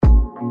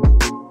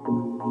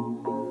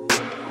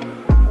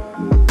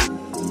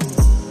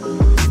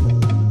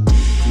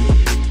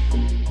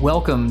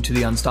Welcome to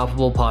the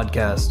Unstoppable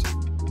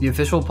Podcast, the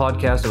official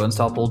podcast of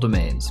Unstoppable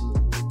Domains.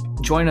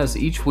 Join us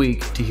each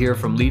week to hear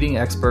from leading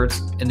experts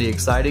in the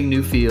exciting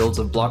new fields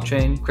of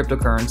blockchain,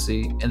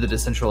 cryptocurrency, and the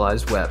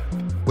decentralized web,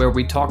 where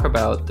we talk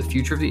about the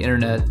future of the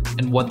internet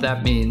and what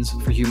that means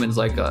for humans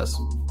like us.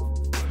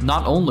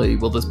 Not only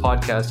will this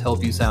podcast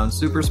help you sound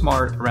super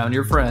smart around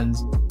your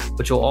friends,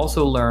 but you'll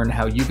also learn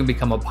how you can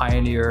become a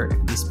pioneer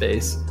in the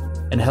space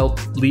and help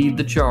lead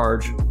the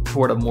charge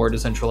toward a more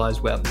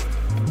decentralized web.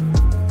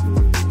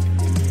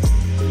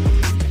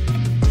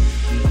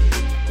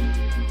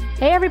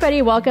 Hey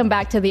everybody, welcome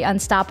back to the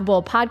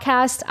Unstoppable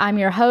Podcast. I'm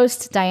your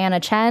host, Diana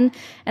Chen,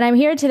 and I'm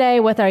here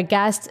today with our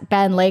guest,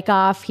 Ben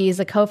Lakoff.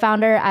 He's a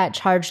co-founder at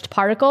Charged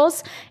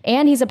Particles,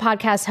 and he's a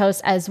podcast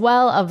host as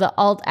well of the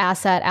Alt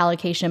Asset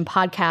Allocation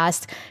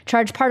podcast.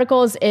 Charged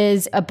Particles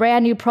is a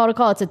brand new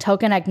protocol. It's a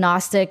token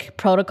agnostic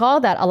protocol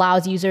that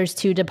allows users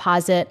to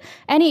deposit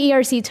any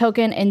ERC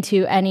token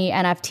into any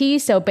NFT.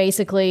 So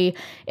basically,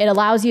 it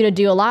allows you to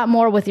do a lot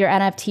more with your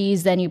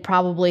NFTs than you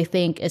probably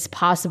think is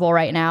possible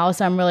right now.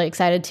 So I'm really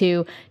excited to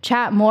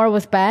chat more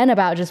with Ben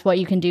about just what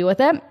you can do with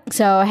it.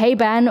 So, hey,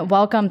 Ben,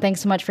 welcome. Thanks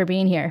so much for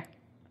being here.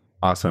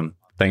 Awesome.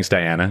 Thanks,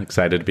 Diana.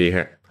 Excited to be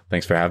here.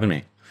 Thanks for having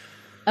me.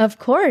 Of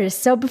course.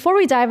 So before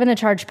we dive into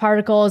Charged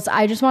Particles,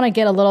 I just want to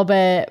get a little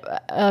bit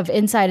of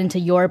insight into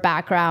your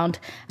background.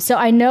 So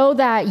I know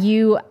that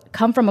you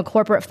come from a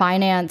corporate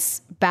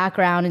finance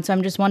background. And so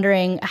I'm just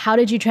wondering, how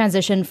did you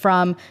transition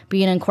from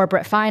being in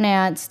corporate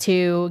finance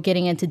to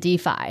getting into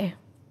DeFi?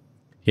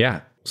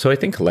 Yeah. So I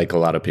think like a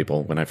lot of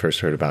people, when I first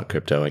heard about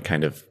crypto, I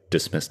kind of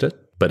dismissed it.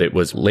 But it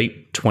was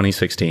late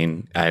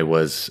 2016. I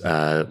was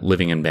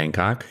living in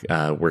Bangkok,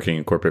 working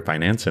in corporate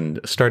finance, and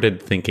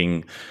started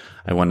thinking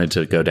I wanted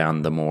to go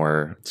down the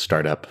more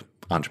startup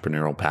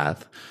entrepreneurial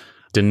path.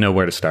 Didn't know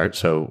where to start.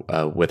 So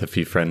with a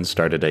few friends,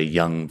 started a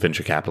young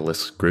venture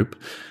capitalist group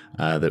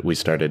that we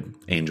started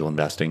angel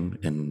investing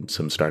in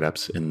some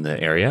startups in the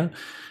area.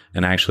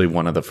 And actually,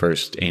 one of the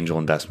first angel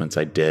investments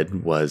I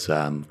did was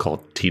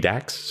called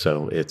TDAX.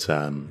 So it's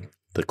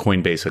the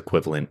Coinbase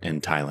equivalent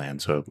in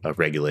Thailand, so a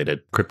regulated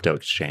crypto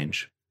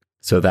exchange.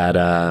 So that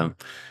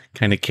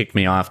kind of kicked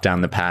me off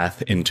down the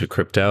path into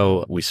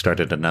crypto. We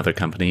started another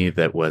company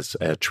that was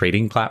a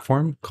trading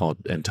platform called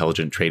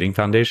Intelligent Trading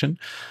Foundation.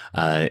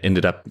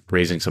 Ended up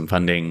raising some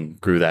funding,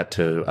 grew that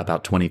to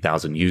about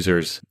 20,000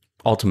 users.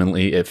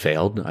 Ultimately, it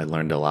failed. I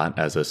learned a lot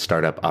as a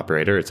startup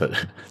operator. It's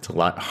a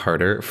lot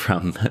harder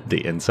from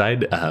the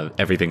inside.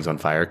 Everything's on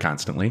fire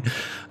constantly,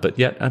 but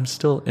yet I'm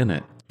still in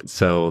it.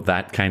 So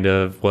that kind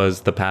of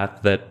was the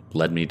path that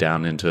led me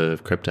down into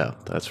crypto.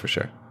 That's for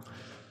sure.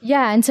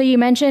 Yeah. And so you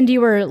mentioned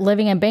you were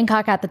living in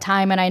Bangkok at the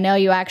time, and I know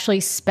you actually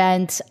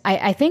spent,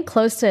 I think,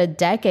 close to a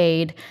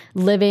decade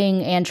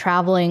living and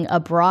traveling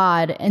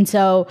abroad. And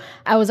so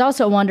I was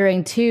also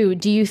wondering, too,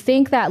 do you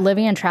think that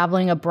living and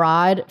traveling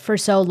abroad for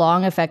so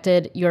long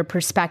affected your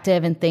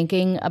perspective and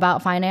thinking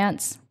about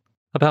finance?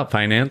 About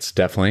finance,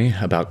 definitely.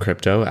 About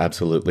crypto,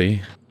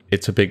 absolutely.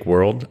 It's a big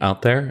world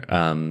out there.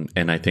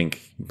 And I think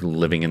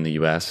living in the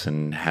US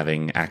and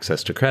having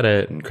access to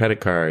credit and credit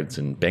cards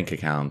and bank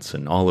accounts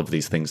and all of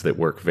these things that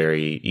work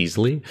very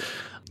easily,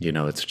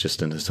 it's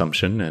just an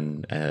assumption,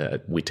 and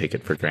we take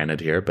it for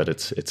granted here, but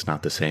it's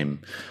not the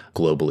same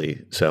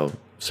globally. So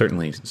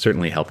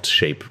certainly helped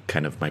shape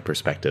kind of my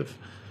perspective.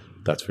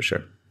 That's for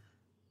sure.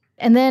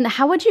 And then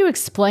how would you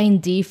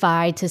explain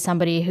DeFi to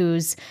somebody who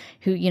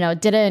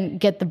didn't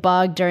get the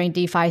bug during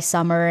DeFi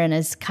summer and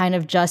is kind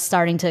of just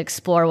starting to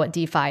explore what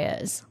DeFi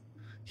is?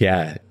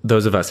 Yeah,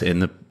 those of us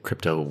in the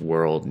crypto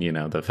world,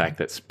 the fact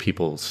that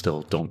people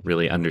still don't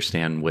really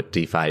understand what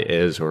DeFi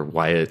is or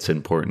why it's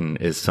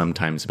important is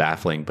sometimes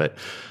baffling. But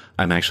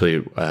I'm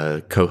actually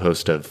a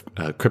co-host of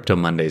Crypto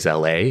Mondays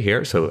LA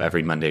here. So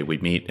every Monday we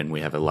meet and we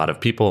have a lot of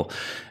people.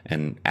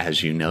 And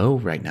as you know,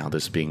 right now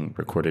this is being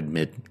recorded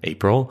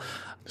mid-April.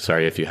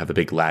 Sorry if you have a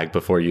big lag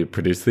before you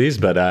produce these,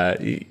 but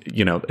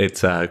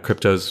it's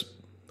crypto's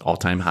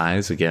all-time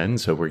highs again.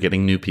 So we're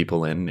getting new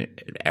people in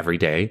every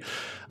day,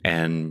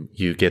 and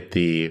you get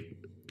the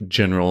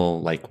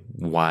general, like,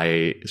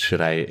 why should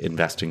I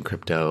invest in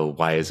crypto?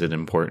 Why is it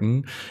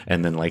important?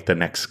 And then the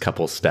next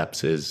couple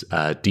steps is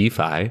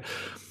DeFi.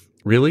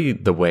 Really,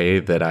 the way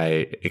that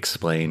I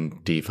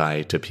explain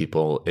DeFi to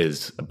people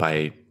is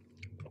by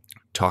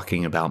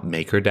talking about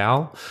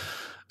MakerDAO.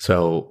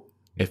 So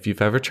if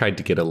you've ever tried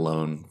to get a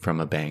loan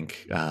from a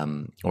bank,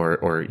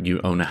 or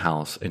you own a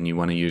house and you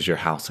want to use your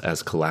house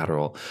as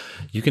collateral,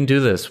 you can do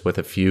this with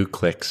a few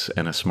clicks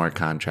and a smart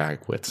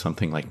contract with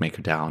something like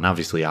MakerDAO. And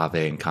obviously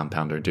Aave and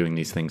Compound are doing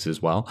these things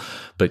as well,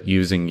 but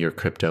using your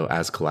crypto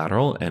as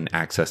collateral and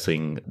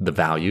accessing the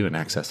value and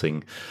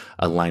accessing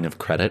a line of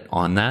credit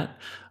on that.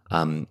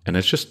 And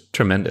it's just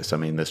tremendous. I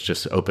mean, this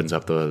just opens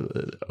up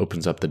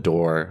the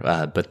door.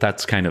 But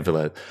that's kind of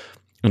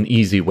an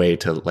easy way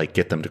to like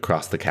get them to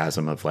cross the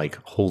chasm of like,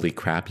 holy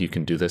crap, you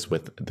can do this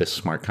with this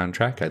smart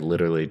contract. I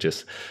literally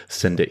just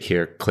send it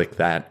here, click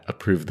that,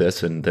 approve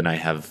this, and then I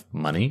have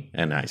money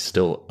and I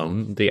still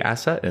own the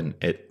asset and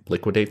it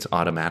liquidates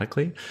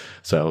automatically.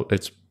 So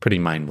it's pretty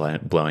mind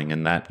blowing.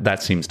 And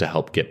that seems to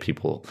help get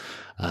people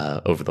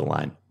over the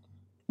line.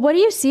 What do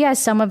you see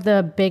as some of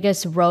the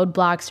biggest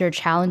roadblocks or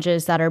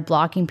challenges that are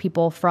blocking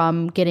people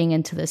from getting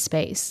into this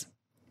space?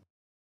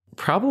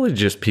 Probably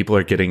just people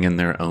are getting in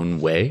their own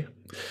way.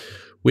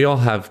 We all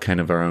have kind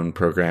of our own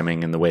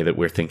programming and the way that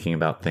we're thinking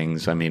about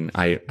things. I mean,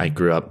 I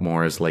grew up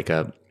more as like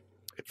a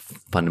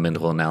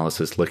fundamental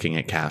analysis looking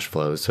at cash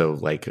flows. So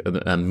like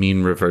a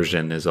mean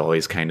reversion is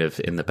always kind of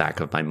in the back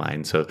of my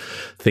mind. So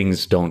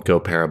things don't go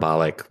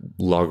parabolic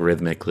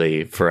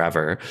logarithmically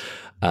forever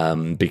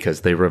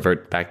because they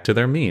revert back to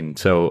their mean.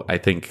 So I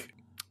think,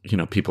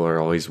 people are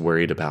always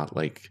worried about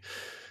like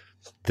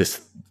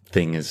this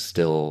thing is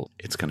still,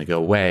 it's going to go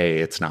away.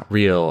 It's not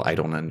real. I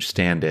don't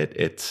understand it.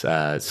 It's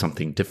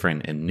something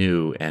different and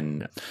new.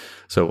 And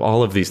so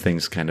all of these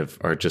things kind of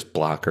are just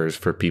blockers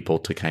for people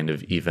to kind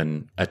of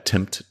even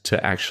attempt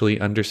to actually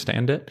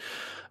understand it.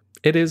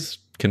 It is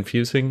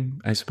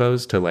confusing, I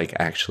suppose, to like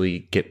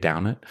actually get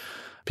down it.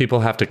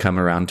 People have to come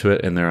around to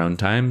it in their own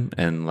time.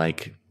 And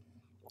like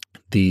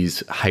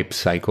these hype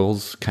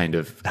cycles kind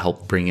of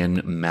help bring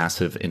in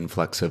massive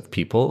influx of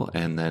people.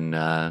 And then,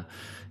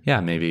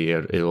 maybe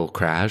it'll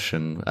crash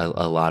and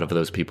a lot of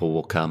those people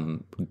will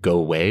go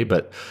away.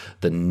 But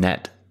the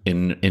net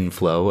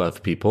inflow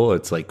of people,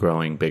 it's like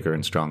growing bigger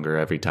and stronger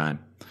every time.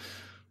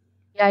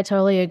 Yeah, I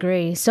totally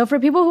agree. So for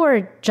people who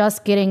are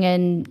just getting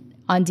in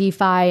on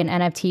DeFi and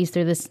NFTs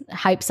through this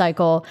hype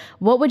cycle,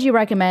 what would you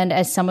recommend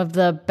as some of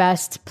the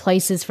best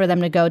places for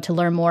them to go to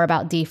learn more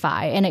about DeFi?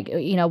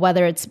 And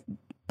whether it's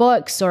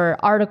books or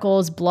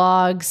articles,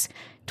 blogs,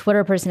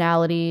 Twitter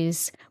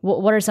personalities,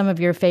 what are some of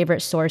your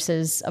favorite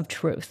sources of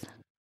truth?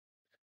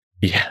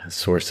 Yeah,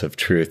 source of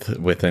truth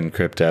within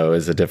crypto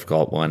is a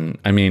difficult one.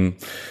 I mean,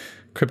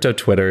 crypto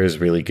Twitter is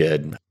really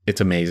good. It's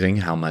amazing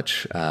how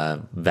much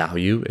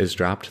value is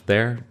dropped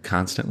there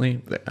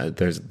constantly.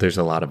 There's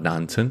a lot of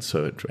nonsense,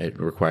 so it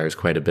requires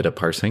quite a bit of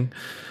parsing.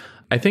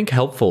 I think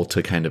helpful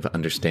to kind of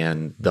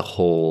understand the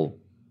whole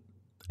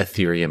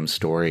Ethereum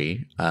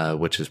story,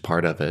 which is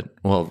part of it.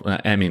 Well,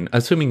 I mean,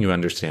 assuming you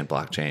understand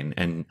blockchain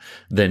and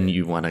then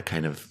you want to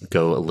kind of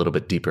go a little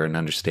bit deeper and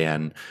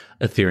understand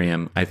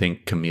Ethereum, I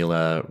think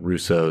Camila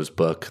Russo's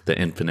book, The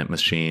Infinite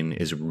Machine,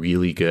 is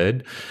really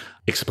good,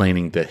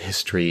 explaining the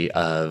history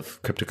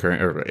of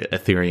cryptocurrency or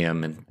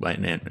Ethereum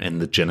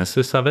and the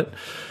genesis of it.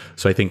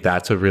 So I think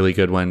that's a really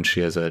good one.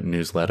 She has a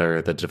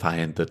newsletter, The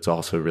Defiant, that's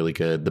also really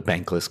good. The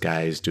Bankless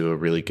guys do a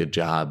really good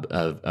job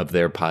of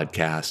their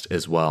podcast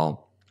as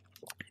well.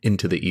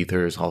 Into the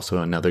Ether is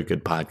also another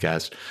good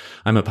podcast.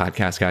 I'm a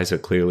podcast guy, so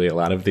clearly a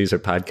lot of these are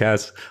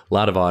podcasts, a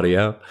lot of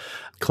audio.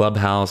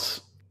 Clubhouse,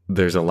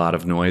 there's a lot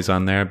of noise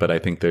on there, but I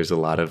think there's a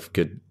lot of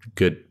good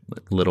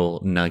little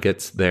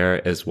nuggets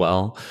there as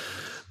well.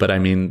 But I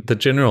mean, the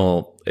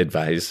general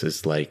advice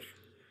is like,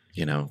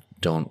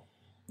 don't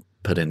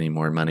put any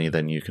more money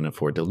than you can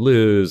afford to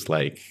lose,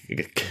 like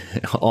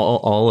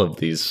all of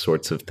these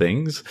sorts of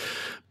things.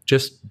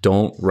 Just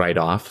don't write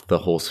off the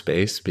whole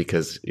space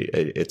because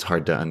it's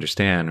hard to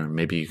understand, or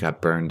maybe you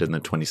got burned in the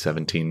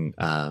 2017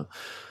 or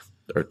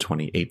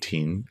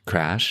 2018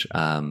 crash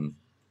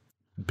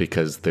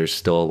because there's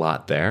still a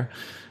lot there.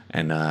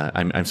 And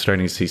I'm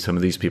starting to see some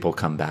of these people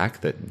come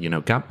back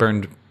that, got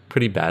burned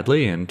pretty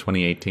badly in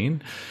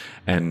 2018.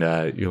 And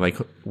you're like,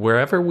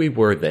 wherever we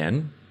were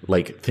then,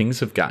 like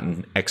things have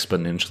gotten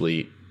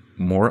exponentially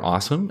more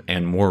awesome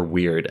and more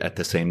weird at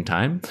the same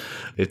time.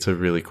 It's a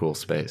really cool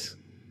space.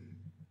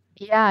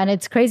 Yeah, and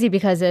it's crazy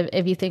because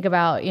if you think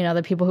about,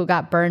 the people who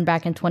got burned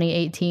back in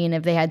 2018,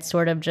 if they had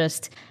sort of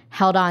just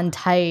held on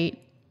tight,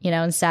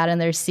 and sat in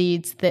their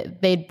seats,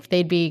 that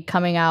they'd be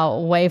coming out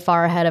way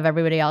far ahead of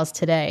everybody else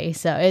today.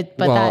 So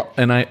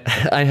and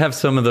I have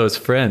some of those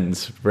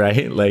friends,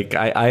 right? Like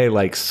I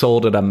like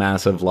sold at a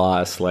massive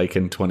loss, like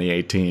in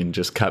 2018,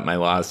 just cut my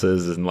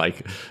losses and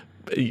like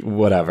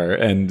whatever.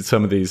 And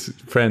some of these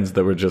friends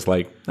that were just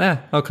like,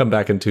 I'll come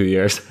back in 2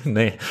 years. And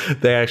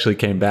they actually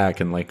came back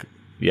and like,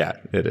 yeah,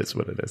 it is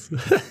what it is.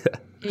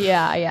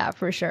 Yeah,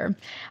 for sure.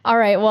 All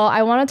right. Well,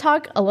 I want to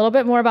talk a little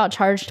bit more about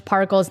charged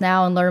particles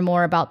now and learn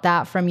more about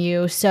that from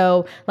you.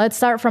 So let's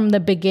start from the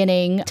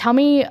beginning. Tell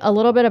me a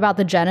little bit about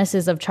the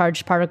genesis of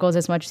charged particles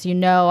as much as you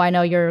know. I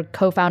know your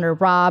co-founder,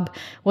 Rob,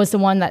 was the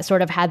one that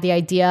sort of had the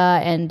idea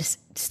and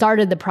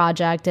started the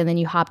project, and then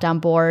you hopped on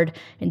board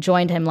and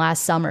joined him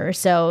last summer.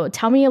 So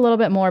tell me a little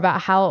bit more about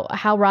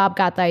how Rob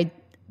got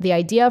the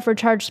idea for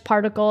charged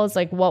particles.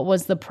 Like, what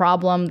was the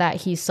problem that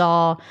he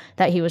saw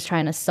that he was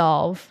trying to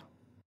solve?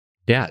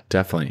 Yeah,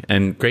 definitely.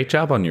 And great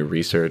job on your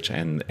research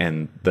and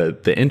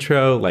the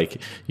intro,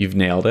 like you've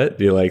nailed it.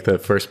 You're like the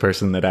first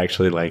person that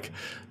actually like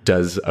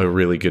does a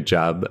really good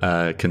job,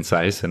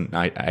 concise, and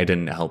I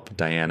didn't help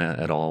Diana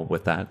at all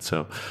with that.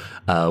 So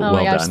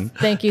well done.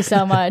 Thank you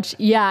so much.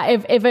 Yeah,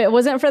 if it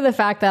wasn't for the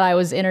fact that I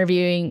was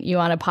interviewing you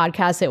on a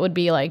podcast, it would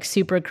be like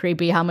super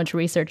creepy how much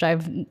research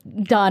I've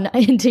done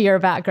into your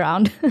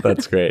background.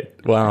 That's great.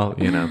 Well,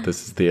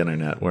 this is the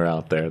internet. We're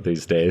out there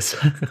these days.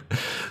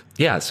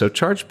 Yeah, so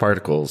Charged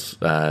Particles,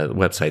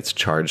 website's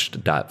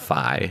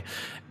charged.fi,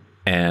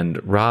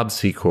 and Rob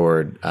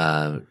Secord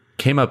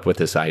came up with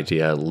this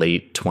idea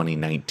late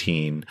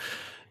 2019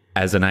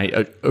 as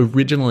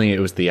originally it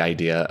was the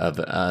idea of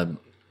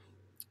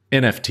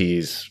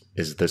NFTs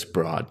is this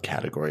broad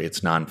category.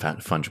 It's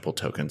non-fungible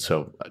tokens.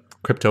 So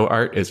crypto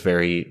art is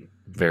very,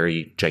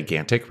 very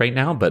gigantic right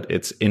now, but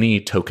it's any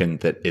token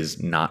that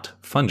is not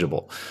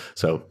fungible.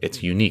 So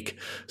it's unique.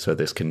 So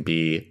this can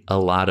be a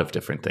lot of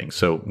different things.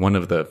 So one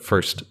of the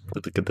first,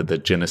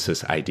 the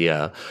genesis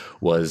idea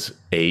was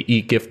a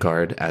e-gift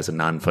card as a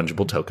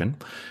non-fungible token,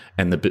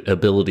 and the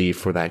ability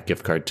for that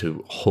gift card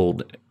to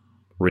hold,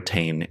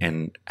 retain,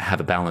 and have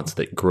a balance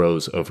that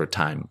grows over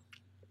time.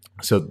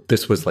 So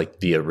this was like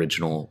the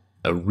original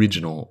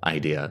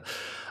idea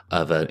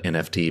of an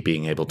NFT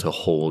being able to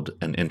hold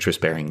an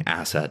interest-bearing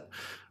asset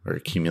or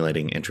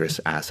accumulating interest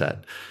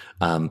asset.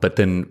 But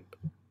then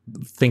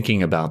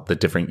thinking about the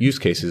different use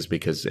cases,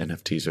 because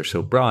NFTs are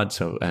so broad,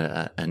 so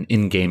an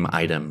in-game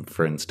item,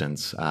 for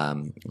instance,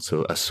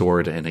 so a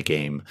sword in a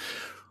game,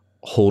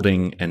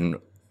 holding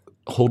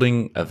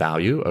a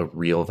value, a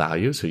real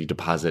value. So you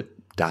deposit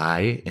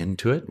DAI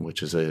into it,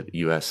 which is a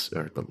US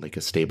or like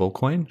a stable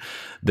coin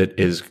that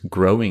is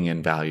growing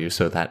in value.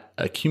 So that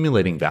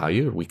accumulating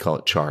value, we call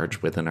it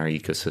charge within our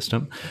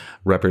ecosystem,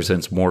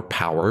 represents more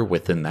power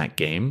within that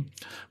game.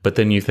 But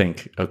then you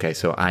think, okay,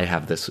 so I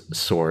have this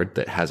sword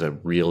that has a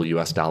real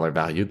US dollar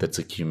value that's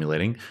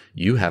accumulating.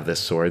 You have this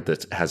sword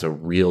that has a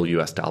real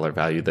US dollar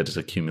value that is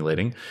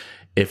accumulating.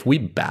 If we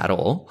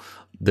battle,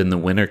 then the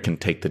winner can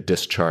take the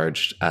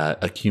discharged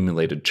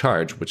accumulated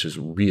charge, which is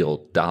real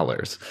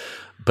dollars.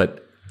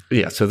 But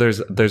yeah, so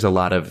there's a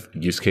lot of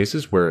use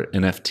cases. We're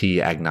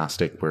NFT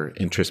agnostic. We're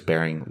interest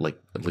bearing, like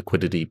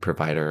liquidity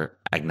provider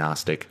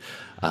agnostic.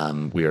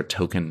 We are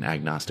token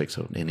agnostic,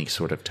 so any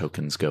sort of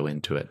tokens go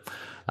into it.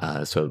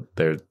 So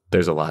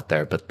there's a lot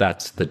there, but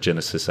that's the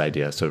genesis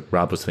idea. So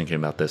Rob was thinking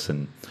about this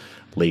in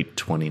late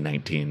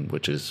 2019,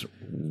 which is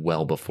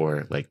well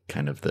before like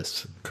kind of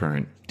this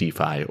current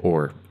DeFi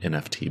or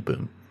NFT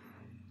boom.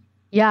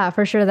 Yeah,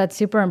 for sure. That's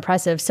super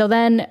impressive. So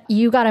then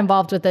you got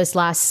involved with this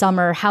last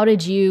summer. How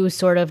did you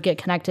sort of get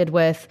connected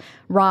with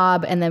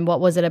Rob? And then what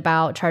was it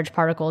about Charged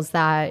Particles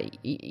that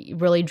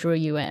really drew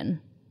you in?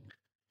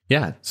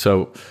 Yeah.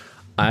 So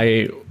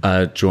I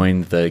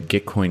joined the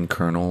Gitcoin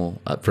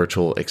Kernel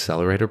Virtual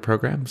Accelerator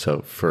Program.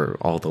 So for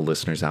all the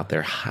listeners out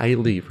there,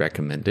 highly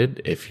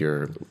recommended if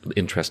you're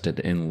interested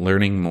in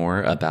learning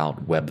more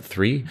about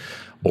Web3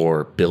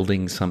 or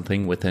building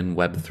something within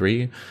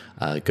Web3,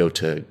 go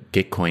to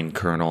Gitcoin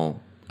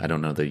Kernel. I don't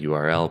know the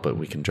URL, but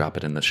we can drop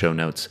it in the show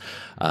notes.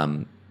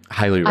 Highly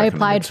recommended. I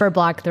applied for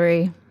Block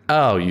 3.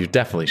 Oh, you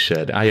definitely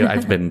should.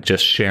 I've been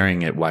just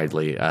sharing it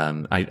widely.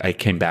 I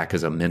came back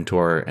as a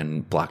mentor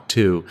in Block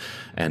 2,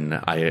 and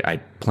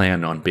I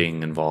plan on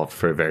being involved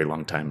for a very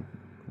long time.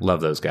 Love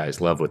those guys.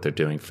 Love what they're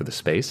doing for the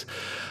space.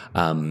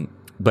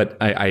 But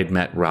I had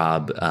met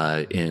Rob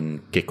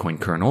in Gitcoin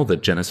Kernel, the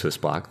Genesis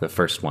block, the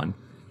first one.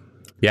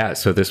 Yeah,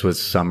 so this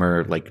was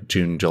summer, like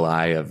June,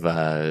 July of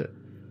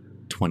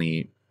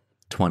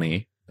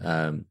 2020.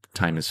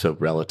 Time is so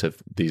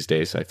relative these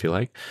days, I feel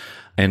like.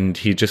 And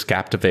he just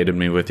captivated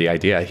me with the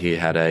idea. He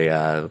had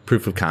a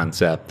proof of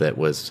concept that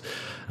was,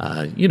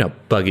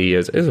 buggy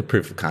is a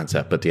proof of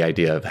concept, but the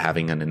idea of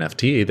having an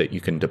NFT that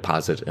you can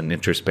deposit an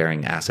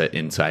interest-bearing asset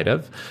inside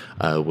of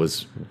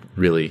was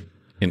really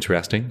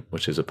interesting,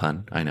 which is a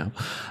pun, I know.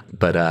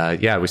 But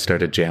we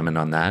started jamming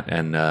on that.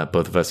 And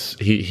both of us,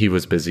 he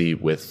was busy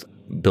with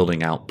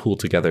building out Pool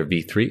Together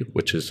V3,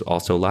 which is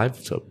also live.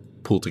 So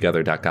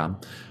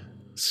pooltogether.com.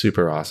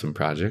 Super awesome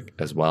project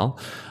as well.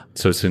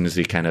 So as soon as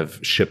he kind of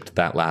shipped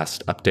that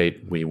last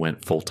update, we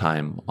went full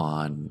time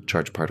on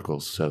Charged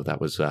Particles. So that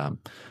was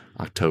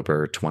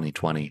October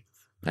 2020,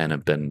 and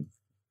have been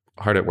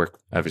hard at work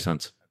ever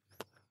since.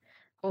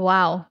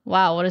 Wow.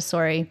 What a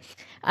story.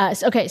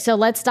 So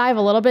let's dive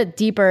a little bit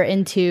deeper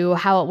into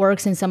how it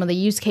works and some of the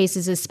use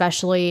cases,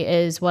 especially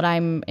is what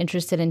I'm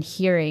interested in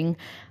hearing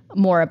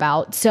more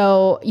about.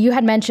 So you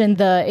had mentioned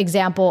the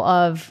example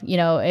of,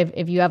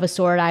 if you have a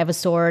sword, I have a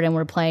sword, and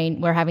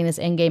we're having this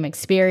in-game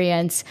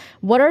experience.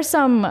 What are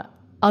some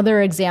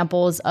other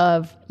examples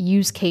of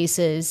use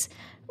cases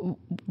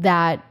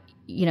that,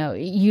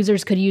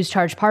 users could use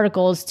Charged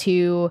Particles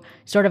to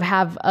sort of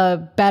have a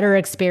better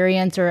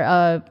experience or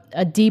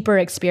a deeper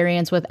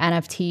experience with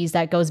NFTs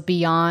that goes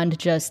beyond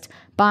just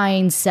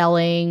buying,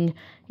 selling,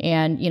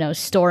 and,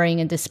 storing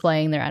and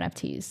displaying their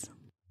NFTs?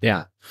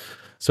 Yeah.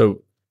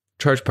 So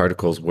Charged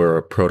Particles were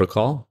a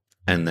protocol,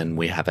 and then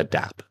we have a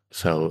dApp.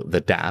 So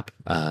the dApp,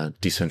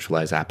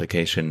 decentralized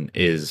application,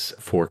 is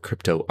for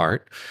crypto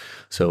art.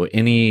 So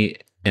any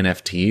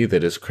NFT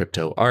that is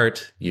crypto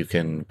art, you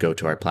can go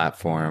to our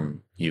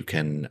platform. You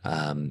can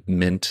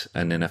mint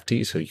an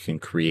NFT. So you can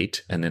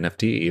create an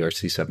NFT,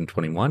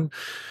 ERC-721,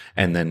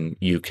 and then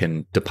you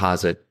can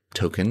deposit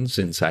tokens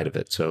inside of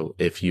it. So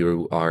if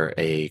you are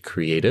a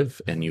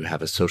creative and you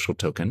have a social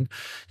token,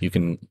 you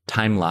can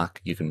time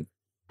lock, you can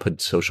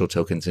put social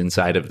tokens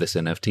inside of this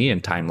NFT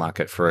and time lock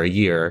it for a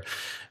year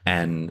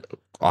and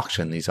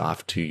auction these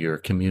off to your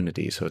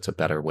community. So it's a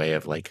better way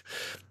of like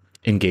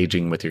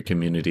engaging with your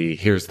community.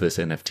 Here's this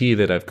NFT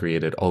that I've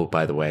created. Oh,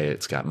 by the way,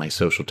 it's got my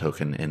social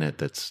token in it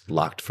that's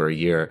locked for a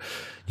year.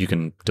 You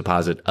can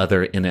deposit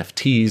other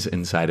NFTs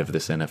inside of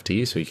this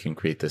NFT. So you can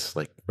create this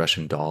like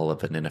Russian doll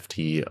of an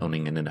NFT,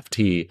 owning an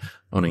NFT,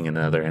 owning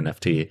another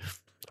NFT,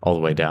 all the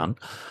way down.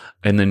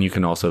 And then you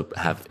can also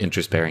have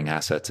interest-bearing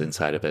assets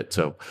inside of it.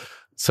 So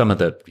some of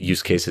the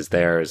use cases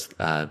there is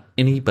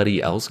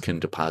anybody else can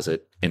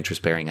deposit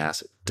interest-bearing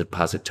asset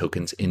deposit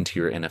tokens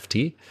into your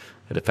NFT.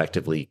 It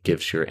effectively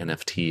gives your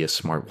NFT a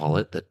smart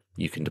wallet that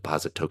you can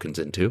deposit tokens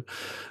into.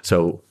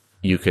 So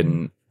you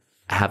can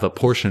have a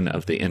portion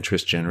of the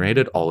interest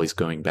generated always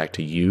going back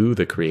to you,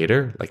 the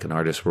creator, like an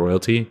artist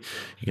royalty.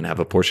 You can have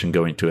a portion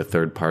going to a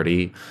third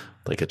party,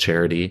 like a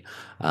charity.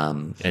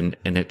 And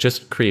it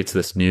just creates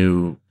this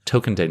new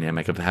token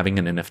dynamic of having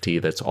an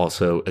NFT that's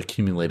also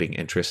accumulating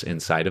interest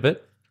inside of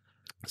it.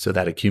 So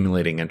that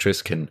accumulating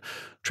interest can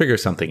trigger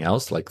something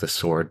else like the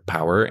sword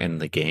power in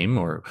the game,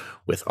 or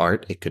with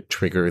art, it could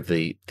trigger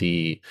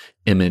the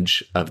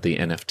image of the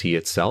NFT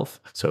itself.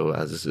 So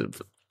as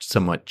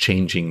somewhat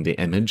changing the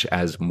image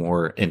as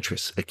more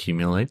interest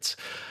accumulates.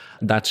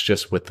 That's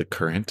just with the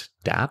current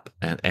dApp.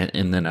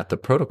 And then at the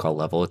protocol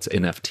level, it's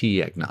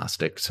NFT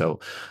agnostic. So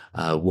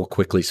we'll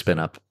quickly spin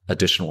up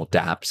additional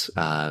dApps,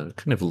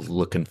 kind of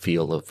look and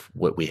feel of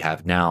what we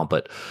have now,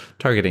 but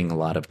targeting a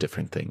lot of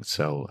different things.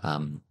 So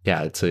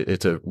yeah, it's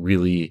a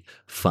really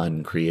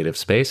fun, creative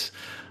space.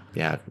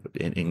 Yeah,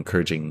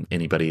 encouraging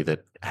anybody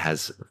that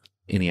has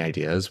any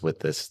ideas with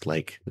this,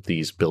 like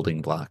these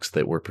building blocks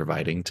that we're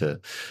providing to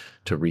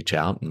reach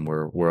out. And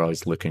we're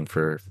always looking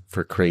for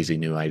crazy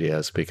new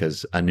ideas,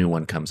 because a new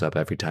one comes up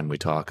every time we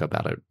talk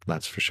about it.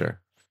 That's for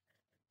sure.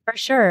 For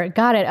sure.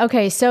 Got it.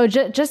 Okay. So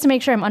just to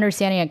make sure I'm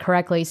understanding it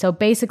correctly. So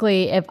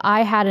basically, if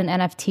I had an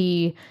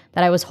NFT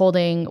that I was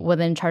holding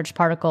within Charged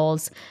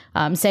Particles,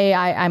 say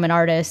I'm an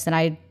artist and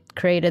I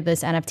created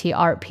this NFT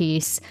art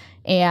piece,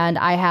 and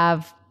I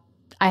have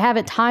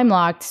it time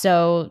locked.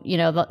 So,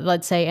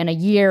 let's say in a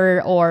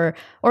year, or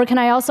can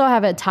I also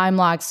have it time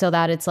locked so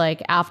that it's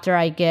like after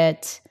I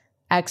get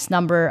X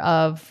number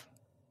of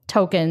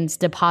tokens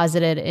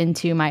deposited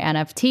into my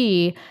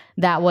NFT,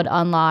 that would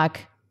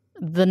unlock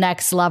the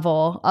next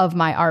level of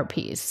my art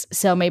piece.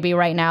 So maybe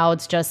right now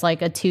it's just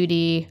like a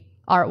 2D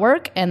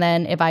artwork. And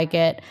then if I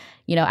get,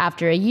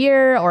 after a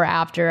year or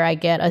after I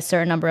get a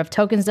certain number of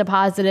tokens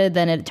deposited,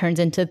 then it turns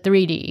into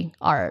 3D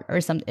art or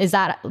something. Is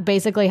that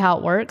basically how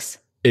it works?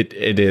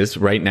 It is.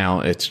 Right now,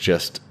 it's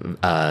just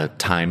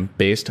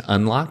time-based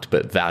unlocked,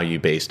 but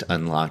value-based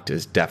unlocked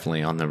is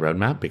definitely on the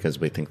roadmap, because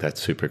we think that's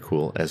super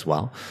cool as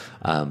well.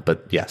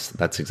 But yes,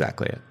 that's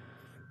exactly it.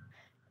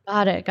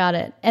 Got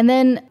it. And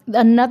then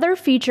another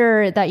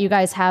feature that you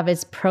guys have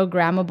is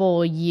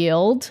programmable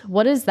yield.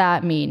 What does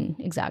that mean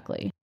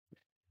exactly?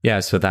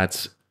 Yeah, so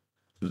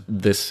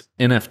this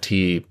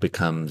NFT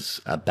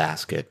becomes a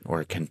basket or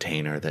a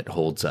container that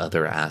holds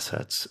other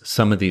assets.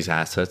 Some of these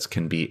assets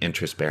can be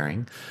interest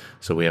bearing.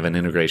 So we have an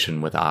integration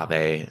with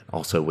Aave,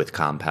 also with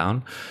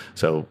Compound.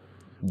 So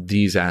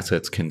these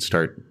assets can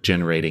start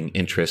generating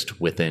interest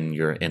within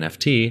your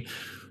NFT.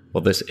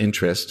 Well, this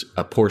interest,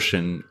 a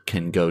portion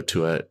can go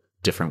to a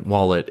different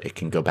wallet. It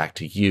can go back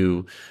to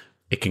you.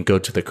 It can go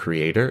to the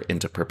creator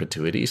into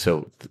perpetuity.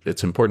 So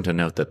it's important to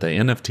note that the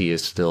NFT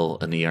is still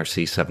an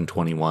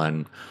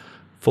ERC-721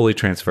 fully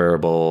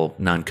transferable,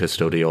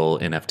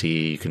 non-custodial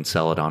NFT. You can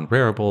sell it on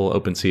Rarible,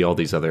 OpenSea, all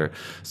these other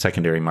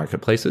secondary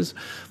marketplaces,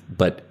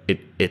 but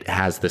it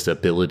has this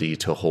ability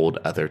to hold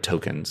other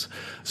tokens.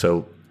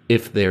 So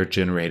if they're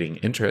generating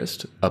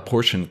interest, a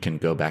portion can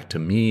go back to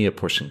me, a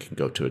portion can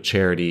go to a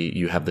charity.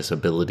 You have this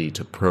ability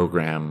to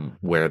program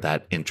where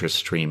that interest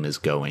stream is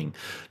going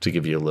to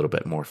give you a little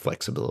bit more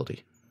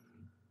flexibility.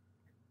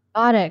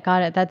 Got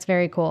it. That's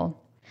very cool.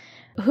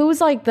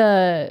 Who's like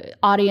the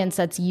audience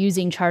that's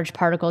using Charged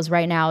Particles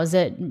right now? Is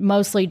it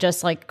mostly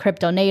just like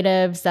crypto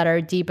natives that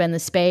are deep in the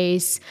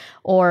space,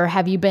 or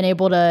have you been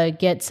able to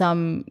get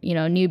some,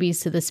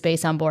 newbies to the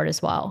space on board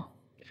as well?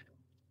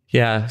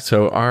 Yeah,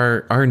 so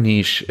our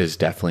niche is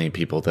definitely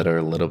people that are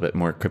a little bit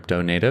more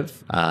crypto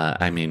native.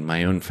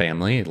 My own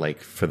family, like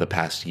for the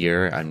past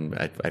year,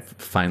 I've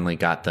finally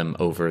got them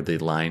over the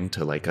line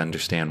to like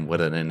understand what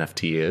an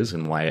NFT is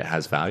and why it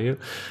has value.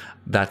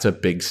 That's a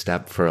big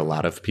step for a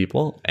lot of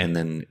people. And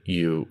then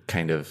you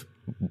kind of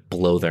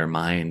blow their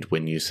mind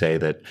when you say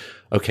that,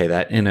 okay,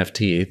 that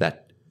NFT,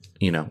 that,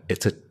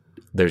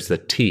 there's the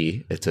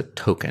T, it's a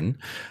token.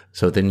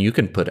 So then you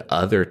can put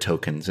other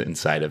tokens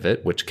inside of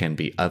it, which can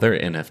be other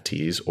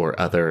NFTs or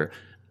other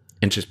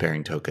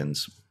interest-bearing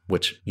tokens,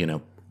 which,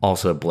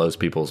 also blows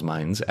people's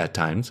minds at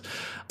times.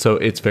 So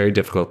it's very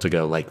difficult to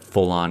go like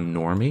full on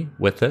normie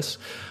with this.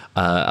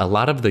 A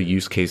lot of the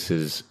use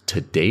cases to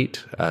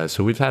date,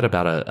 so we've had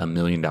about $1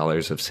 million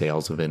of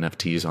sales of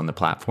NFTs on the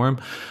platform,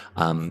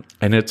 and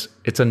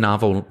it's a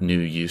novel new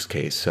use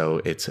case.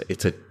 So it's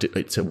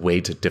a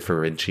way to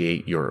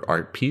differentiate your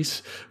art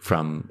piece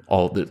from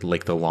all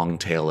the long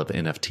tail of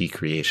NFT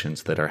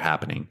creations that are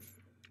happening.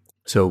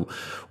 So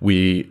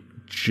we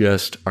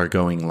just are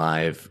going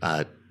live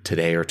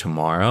today or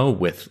tomorrow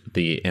with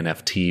the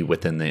NFT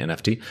within the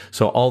NFT.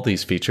 So all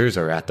these features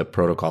are at the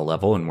protocol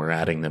level, and we're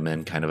adding them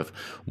in kind of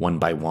one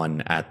by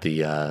one at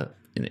the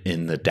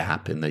in the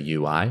dApp in the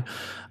UI.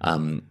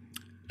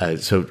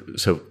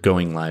 So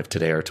going live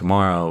today or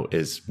tomorrow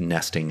is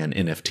nesting an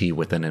NFT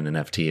within an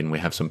NFT, and we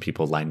have some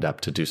people lined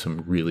up to do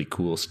some really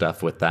cool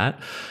stuff with that.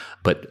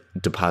 But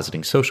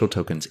depositing social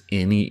tokens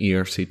in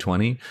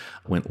ERC20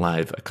 went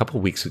live a couple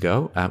weeks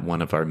ago at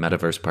one of our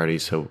metaverse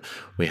parties. So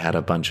we had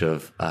a bunch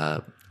of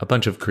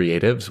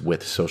creatives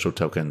with social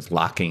tokens,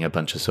 locking a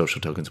bunch of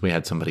social tokens. We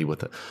had somebody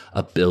with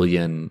a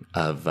billion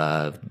of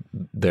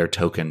their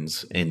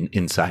tokens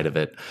inside of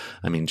it.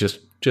 I mean, just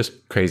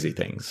crazy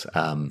things.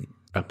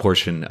 A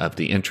portion of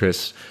the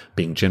interest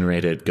being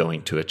generated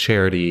going to a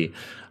charity.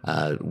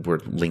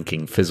 We're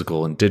linking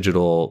physical and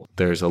digital.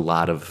 There's a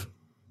lot of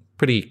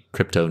pretty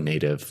crypto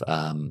native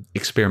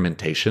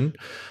experimentation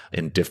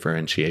and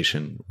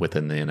differentiation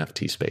within the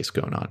NFT space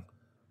going on.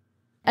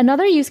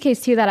 Another use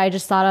case too that I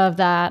just thought of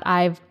that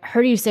I've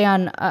heard you say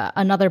on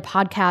another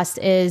podcast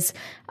is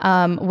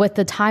with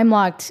the time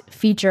locked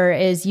feature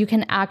is you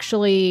can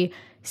actually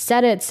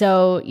set it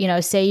so,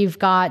 say you've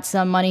got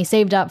some money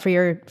saved up for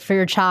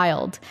your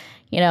child,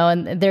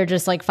 and they're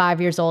just like 5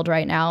 years old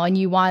right now, and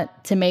you want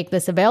to make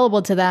this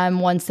available to them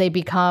once they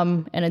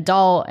become an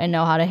adult and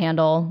know how to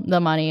handle the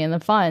money and the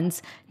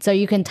funds. So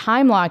you can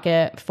time lock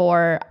it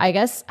for, I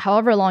guess,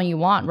 however long you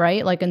want,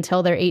 right? Like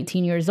until they're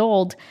 18 years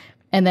old,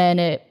 and then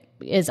it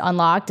is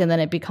unlocked and then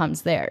it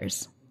becomes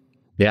theirs.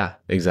 Yeah,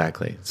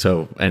 exactly.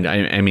 So, and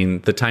I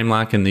mean, the time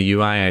lock in the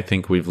UI, I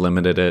think we've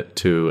limited it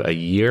to a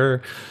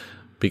year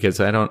because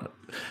so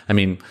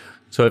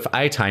if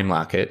I time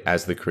lock it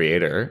as the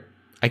creator,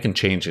 I can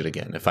change it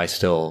again if I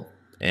still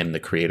am the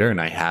creator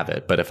and I have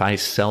it. But if I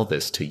sell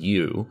this to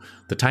you,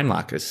 the time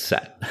lock is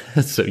set.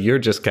 So you're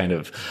just kind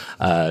of,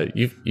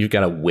 you've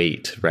got to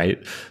wait,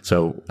 right?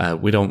 So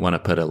we don't want to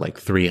put a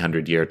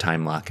 300-year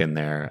time lock in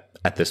there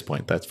at this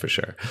point, that's for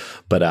sure.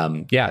 But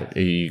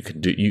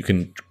you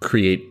can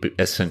create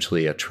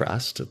essentially a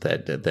trust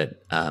that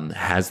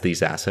has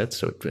these assets.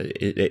 So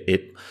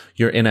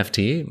your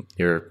NFT,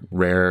 your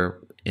rare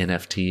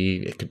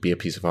NFT, it could be a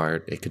piece of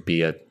art, it could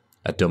be a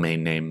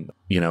domain name,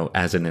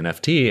 as an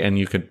NFT, and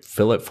you could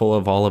fill it full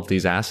of all of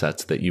these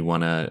assets that you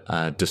want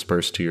to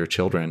disperse to your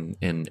children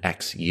in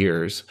X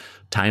years,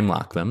 time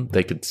lock them.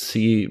 They could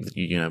see,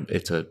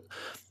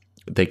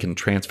 they can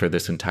transfer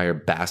this entire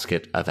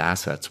basket of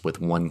assets with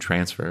one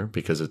transfer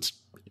because it's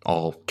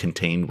all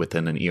contained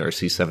within an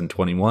ERC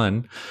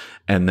 721.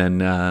 And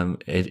then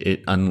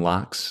it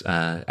unlocks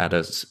at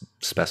a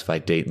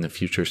specified date in the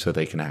future so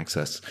they can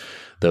access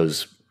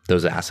those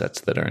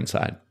assets that are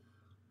inside.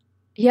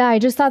 Yeah, I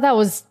just thought that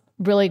was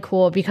really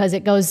cool because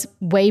it goes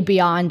way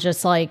beyond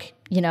just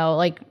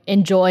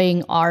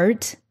enjoying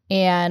art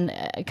and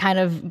kind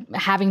of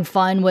having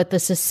fun with the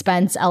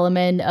suspense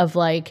element of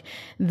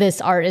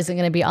this art isn't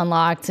going to be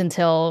unlocked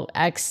until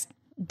X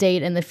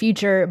date in the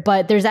future.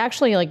 But there's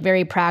actually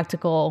very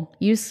practical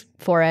use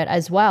for it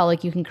as well.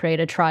 You can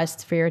create a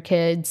trust for your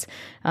kids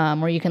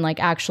where you can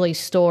actually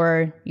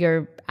store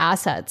your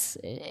assets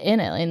in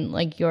it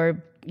in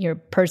your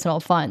personal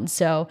funds.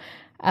 So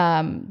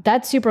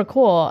that's super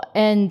cool.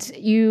 And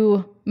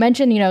you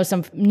mentioned,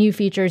 some new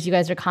features. You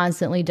guys are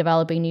constantly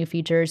developing new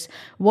features.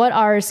 What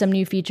are some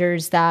new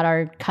features that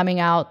are coming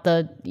out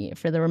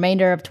for the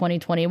remainder of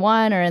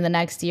 2021 or in the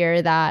next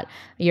year that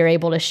you're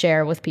able to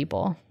share with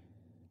people?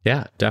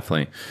 Yeah,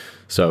 definitely.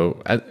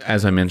 So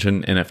as I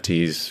mentioned,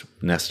 NFTs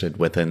nested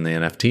within the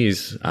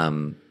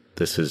NFTs.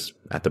 This is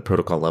at the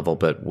protocol level,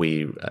 but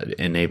we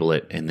enable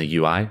it in the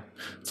UI.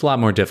 It's a lot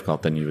more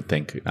difficult than you would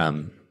think.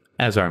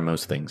 As are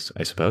most things,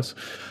 I suppose.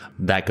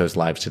 That goes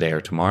live today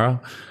or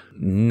tomorrow.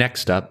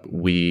 Next up,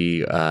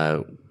 we're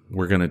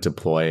going to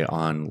deploy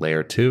on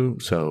layer 2.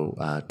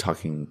 So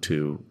talking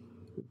to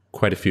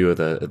quite a few of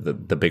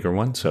the bigger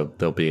ones. So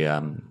there'll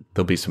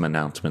be some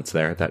announcements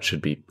there that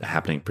should be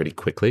happening pretty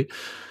quickly.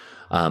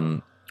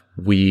 Right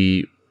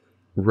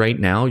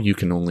now you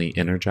can only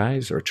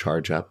energize or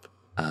charge up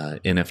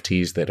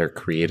NFTs that are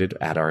created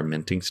at our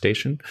minting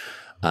station.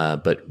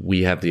 But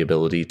we have the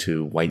ability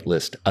to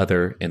whitelist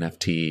other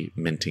NFT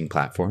minting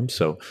platforms.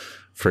 So,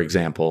 for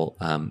example,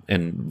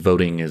 and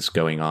voting is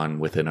going on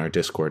within our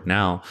Discord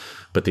now,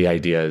 but the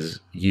idea is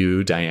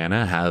you,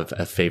 Diana, have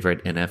a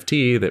favorite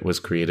NFT that was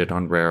created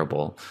on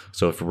Rarible.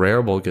 So if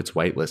Rarible gets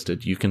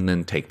whitelisted, you can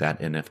then take that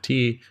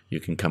NFT, you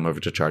can come over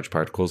to Charged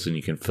Particles, and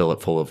you can fill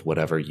it full of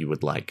whatever you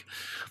would like.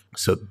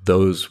 So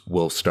those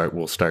will start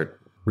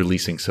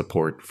releasing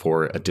support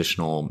for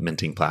additional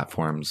minting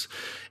platforms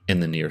in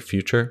the near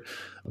future.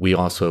 We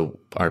also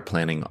are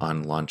planning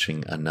on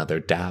launching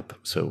another dApp.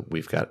 So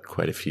we've got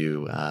quite a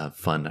few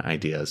fun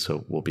ideas.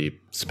 So we'll be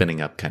spinning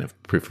up kind of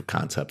proof of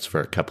concepts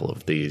for a couple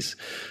of these.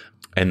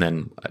 And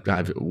then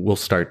we'll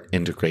start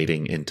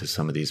integrating into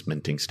some of these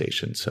minting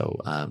stations.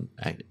 So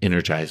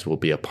Energize will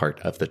be a part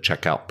of the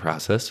checkout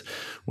process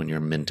when you're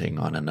minting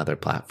on another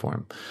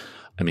platform.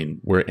 I mean,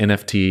 we're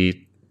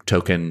NFT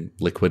token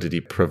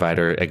liquidity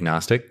provider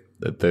agnostic.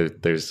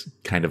 There's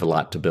kind of a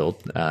lot to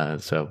build.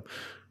 So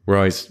we're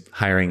always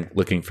hiring,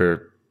 looking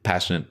for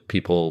passionate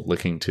people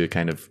looking to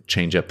kind of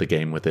change up the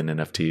game within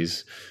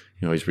NFTs. You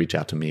can always reach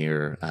out to me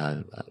or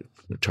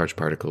Charged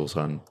Particles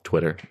on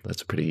Twitter.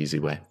 That's a pretty easy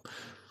way.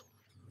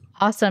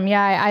 Awesome.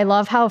 Yeah, I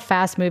love how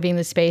fast moving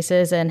the space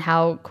is and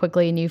how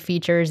quickly new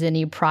features and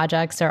new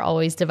projects are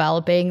always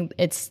developing.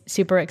 It's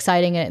super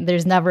exciting. And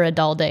there's never a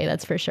dull day,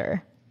 that's for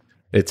sure.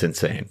 It's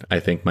insane. I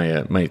think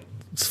my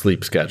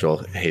sleep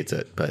schedule hates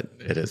it, but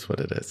it is what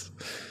it is.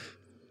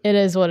 It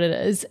is what it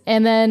is.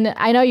 And then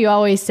I know you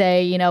always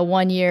say,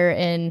 1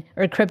 year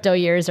or crypto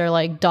years are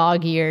like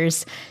dog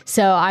years.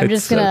 So I'm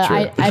just going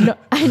to,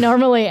 I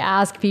normally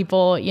ask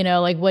people,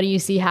 like, what do you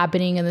see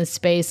happening in this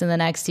space in the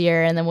next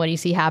year? And then what do you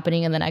see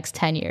happening in the next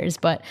 10 years?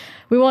 But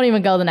we won't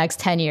even go the next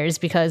 10 years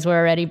because we're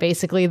already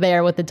basically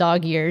there with the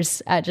dog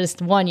years at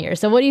just 1 year.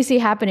 So what do you see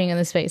happening in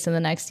the space in the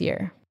next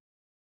year?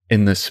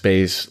 In the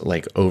space,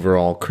 like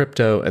overall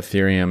crypto,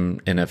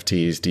 Ethereum,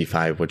 NFTs,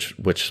 DeFi,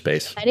 which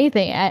space?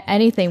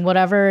 Anything,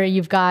 whatever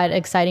you've got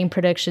exciting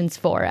predictions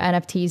for,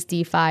 NFTs,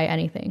 DeFi,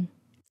 anything.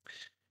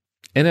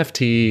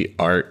 NFT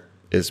art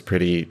is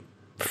pretty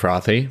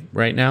frothy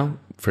right now,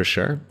 for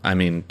sure. I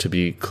mean, to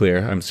be clear,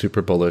 I'm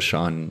super bullish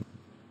on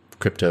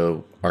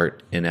crypto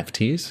art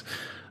NFTs.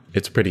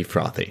 It's pretty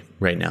frothy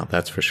right now,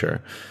 that's for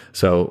sure.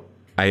 So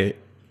I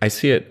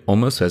see it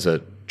almost as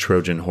a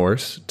Trojan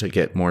horse to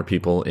get more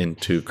people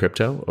into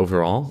crypto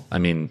overall. I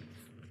mean,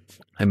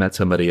 I met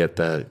somebody at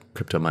the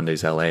Crypto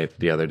Mondays LA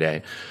the other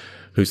day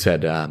who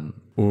said,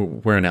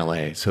 we're in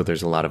LA, so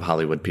there's a lot of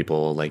Hollywood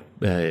people, like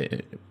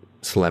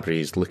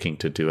celebrities looking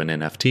to do an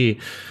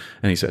NFT.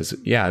 And he says,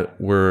 yeah,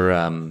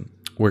 we're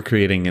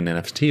creating an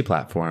NFT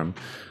platform.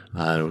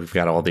 We've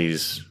got all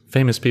these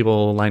famous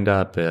people lined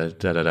up,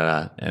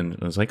 And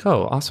I was like,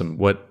 oh, awesome.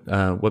 What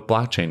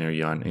blockchain are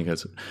you on? And he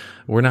goes,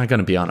 we're not going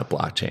to be on a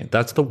blockchain.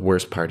 That's the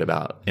worst part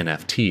about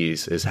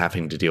NFTs is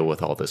having to deal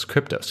with all this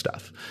crypto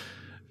stuff.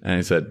 And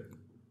I said,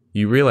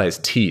 you realize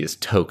T is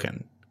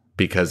token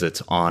because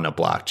it's on a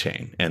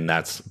blockchain. And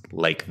that's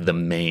like the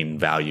main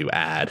value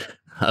add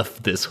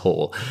of this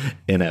whole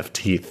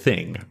NFT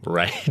thing,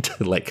 right?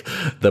 Like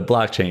the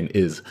blockchain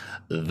is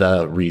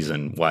the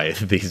reason why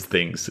these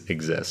things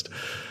exist.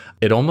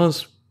 It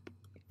almost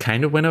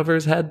kind of went over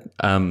his head.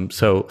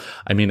 So,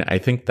 I mean, I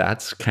think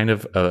that's kind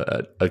of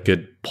a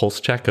good pulse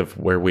check of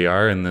where we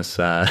are in this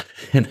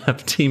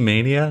NFT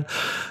mania.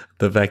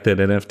 The fact that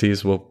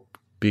NFTs will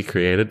be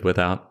created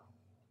without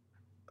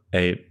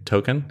a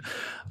token.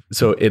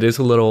 So it is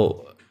a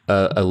little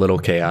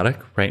chaotic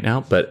right now,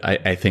 but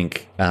I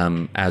think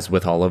as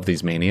with all of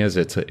these manias,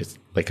 it's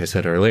like I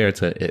said earlier,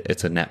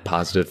 it's a net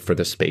positive for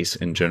the space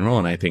in general,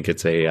 and I think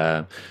it's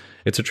a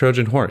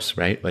Trojan horse,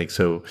 right? Like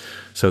so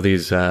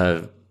these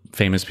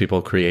famous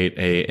people create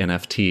a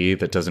NFT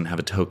that doesn't have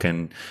a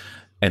token,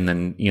 and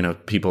then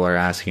people are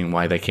asking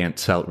why they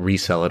can't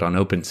resell it on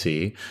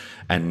OpenSea,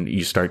 and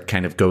you start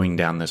kind of going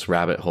down this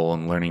rabbit hole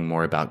and learning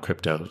more about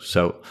crypto.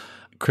 So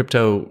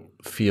crypto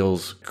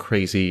feels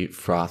crazy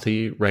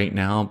frothy right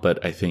now,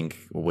 but I think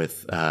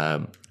with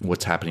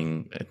what's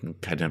happening at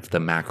kind of the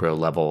macro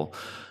level,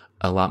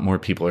 a lot more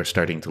people are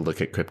starting to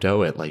look at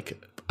crypto at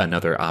like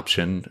another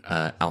option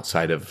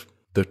outside of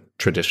the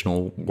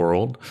traditional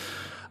world.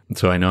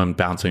 So I know I'm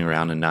bouncing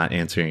around and not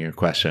answering your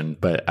question,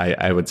 but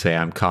I would say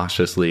I'm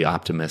cautiously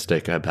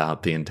optimistic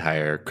about the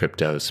entire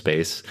crypto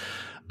space.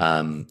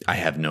 I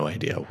have no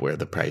idea where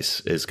the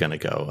price is going to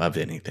go of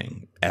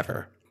anything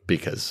ever,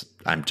 because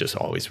I'm just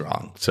always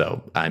wrong.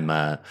 So I'm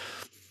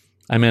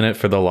in it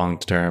for the long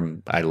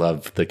term. I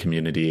love the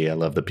community. I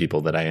love the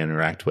people that I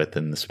interact with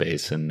in the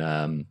space. And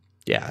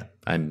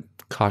I'm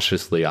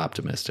cautiously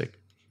optimistic.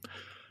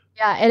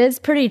 Yeah, it is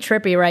pretty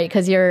trippy, right?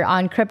 Because you're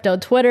on crypto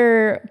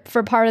Twitter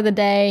for part of the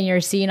day and you're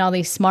seeing all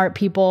these smart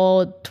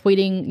people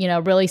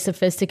tweeting, really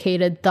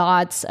sophisticated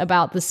thoughts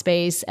about the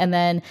space. And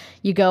then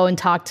you go and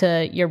talk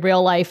to your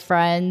real life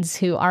friends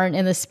who aren't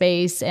in the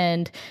space,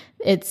 and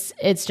it's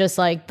just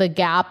like the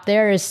gap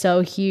there is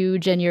so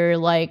huge. And you're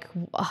like,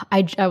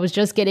 I was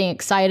just getting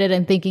excited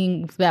and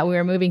thinking that we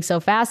were moving so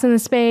fast in the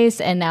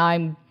space. And now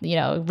I'm,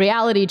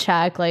 reality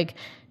check, like,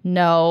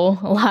 no,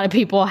 a lot of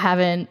people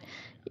haven't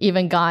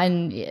even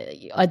gotten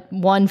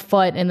 1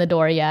 foot in the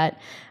door yet.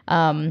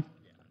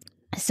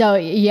 So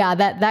yeah,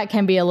 that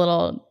can be a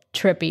little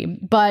trippy.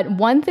 But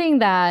one thing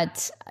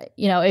that,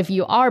 if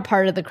you are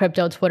part of the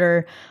crypto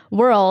Twitter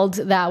world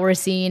that we're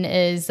seeing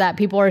is that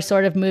people are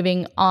sort of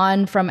moving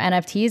on from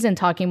NFTs and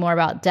talking more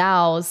about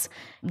DAOs,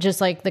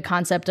 just like the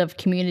concept of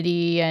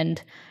community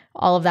and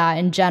all of that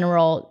in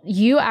general.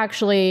 You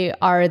actually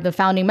are the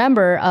founding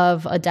member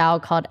of a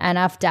DAO called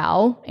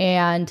NFDAO,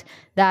 and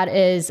that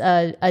is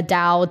a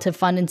DAO to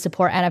fund and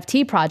support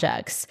NFT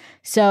projects.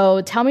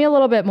 So tell me a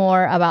little bit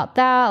more about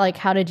that. Like,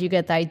 how did you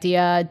get the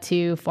idea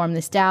to form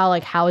this DAO?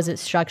 Like, how is it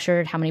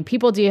structured? How many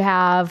people do you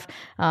have?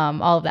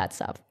 All of that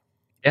stuff.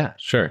 Yeah,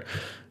 sure.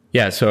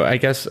 Yeah, so I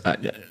guess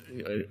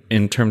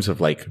in terms of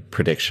like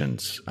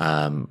predictions,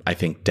 I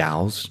think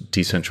DAOs,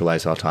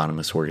 decentralized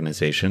autonomous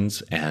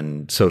organizations,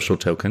 and social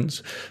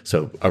tokens,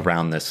 so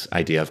around this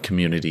idea of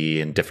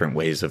community and different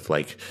ways of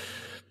like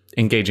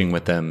engaging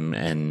with them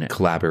and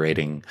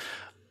collaborating,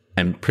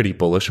 I'm pretty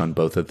bullish on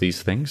both of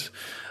these things.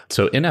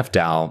 So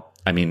NFDAO,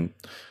 I mean,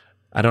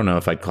 I don't know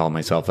if I'd call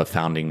myself a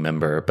founding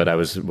member, but I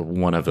was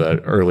one of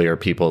the earlier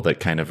people that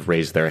kind of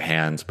raised their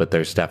hands, but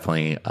there's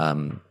definitely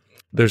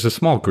there's a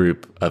small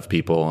group of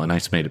people, and I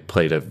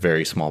played a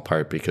very small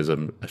part because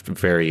I'm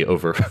very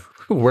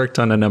overworked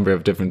on a number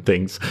of different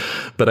things.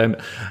 But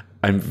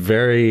I'm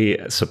very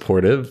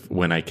supportive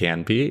when I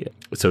can be.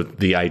 So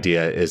the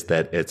idea is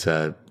that it's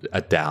a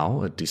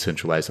DAO, a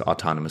decentralized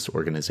autonomous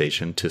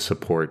organization, to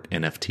support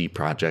NFT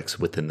projects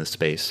within the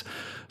space.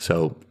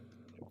 So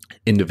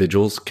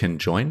individuals can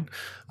join.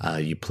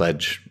 You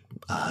pledge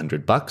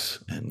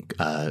 $100,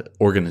 and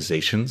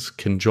organizations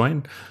can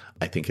join.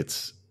 I think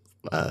it's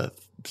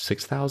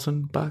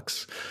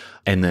 $6,000,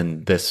 and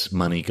then this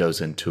money goes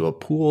into a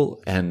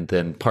pool. And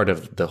then part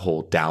of the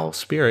whole DAO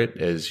spirit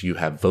is you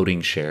have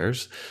voting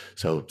shares.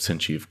 So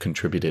since you've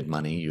contributed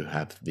money, you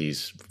have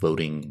these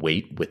voting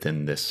weight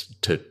within this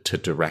to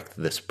direct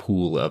this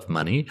pool of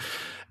money.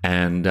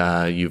 And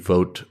you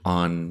vote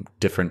on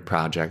different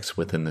projects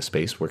within the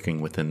space,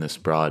 working within this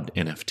broad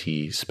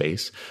NFT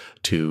space,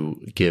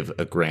 to give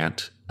a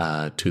grant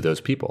to those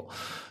people.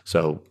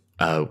 So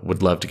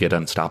would love to get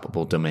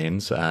Unstoppable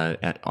Domains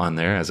on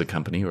there as a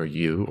company, or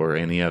you or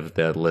any of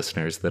the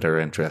listeners that are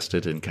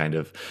interested in kind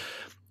of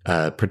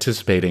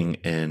participating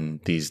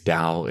in these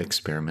DAO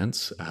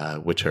experiments,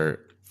 which are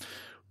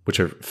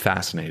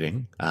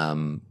fascinating.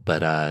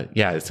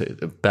 Yeah, it's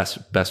the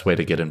best way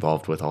to get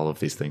involved with all of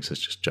these things is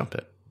just jump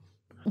in.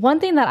 One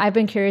thing that I've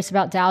been curious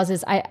about DAOs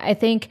is I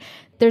think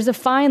there's a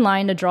fine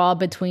line to draw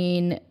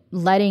between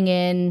letting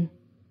in,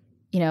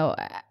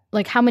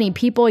 like how many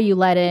people you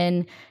let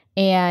in,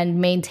 and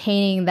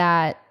maintaining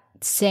that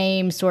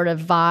same sort of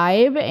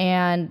vibe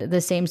and the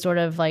same sort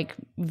of like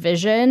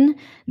vision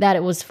that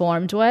it was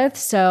formed with.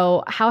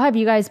 So how have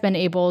you guys been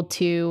able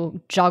to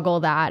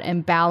juggle that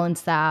and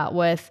balance that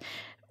with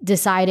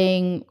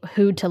deciding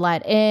who to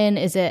let in?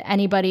 Is it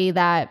anybody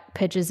that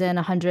pitches in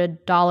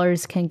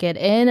 $100 can get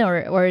in,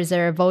 or is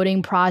there a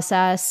voting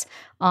process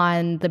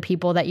on the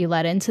people that you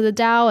let into the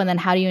DAO? And then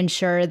how do you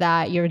ensure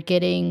that you're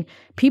getting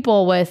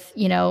people with,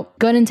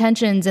 good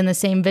intentions and the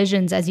same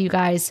visions as you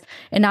guys,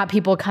 and not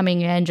people coming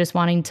in just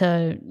wanting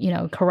to,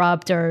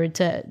 corrupt or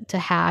to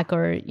hack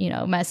or,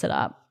 mess it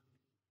up?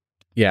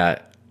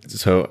 Yeah.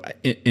 So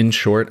in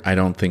short, I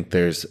don't think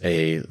there's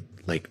a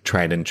like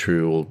tried and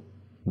true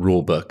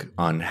rule book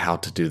on how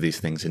to do these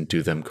things and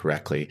do them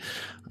correctly.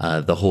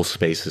 The whole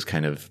space is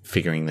kind of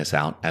figuring this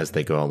out as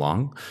they go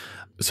along.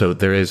 So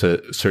there is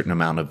a certain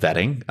amount of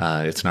vetting.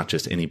 It's not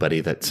just anybody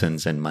that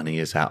sends in money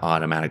is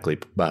automatically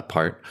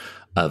part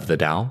of the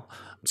DAO.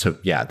 So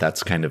yeah,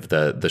 that's kind of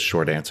the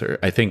short answer.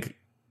 I think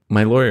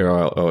my lawyer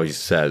always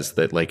says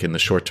that like in the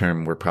short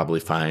term, we're probably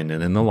fine.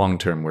 And in the long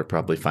term, we're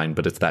probably fine.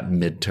 But it's that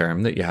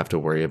midterm that you have to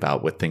worry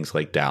about with things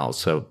like DAOs.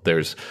 So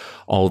there's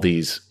all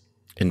these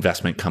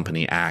investment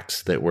company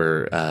acts that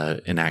were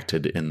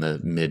enacted in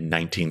the mid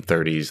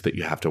 1930s that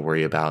you have to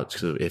worry about.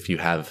 So if you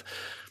have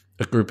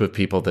a group of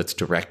people that's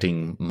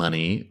directing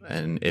money,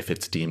 and if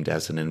it's deemed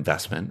as an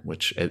investment,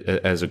 which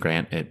as a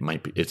grant,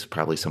 it's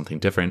probably something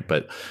different,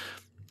 but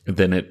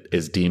then it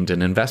is deemed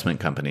an investment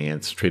company.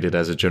 It's treated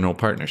as a general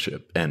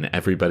partnership, and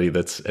everybody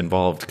that's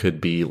involved could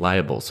be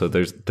liable. So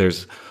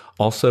there's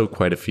also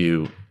quite a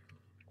few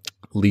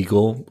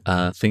legal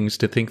things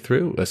to think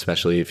through,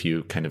 especially if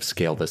you kind of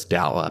scale this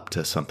DAO up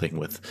to something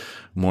with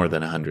more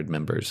than 100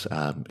 members.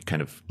 It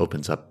kind of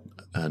opens up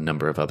a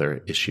number of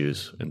other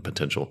issues and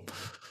potential.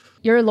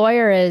 Your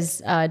lawyer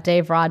is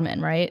Dave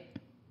Rodman, right?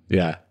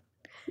 Yeah.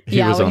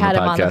 He was on the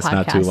podcast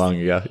not too long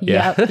ago.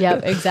 Yeah.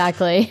 Yep,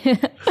 exactly.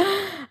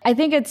 I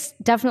think it's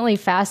definitely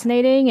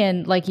fascinating.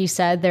 And like you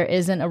said, there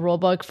isn't a rule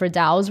book for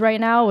DAOs right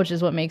now, which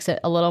is what makes it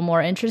a little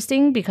more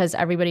interesting because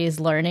everybody is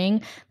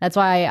learning. That's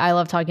why I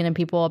love talking to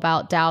people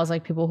about DAOs,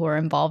 like people who are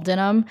involved in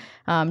them,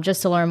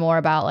 just to learn more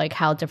about like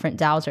how different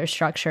DAOs are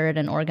structured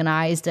and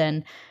organized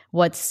and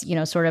what's,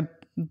 sort of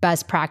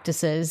best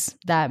practices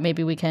that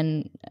maybe we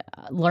can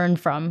learn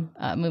from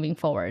moving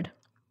forward.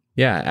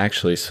 Yeah,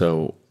 actually,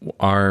 so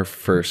our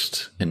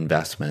first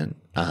investment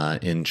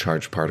in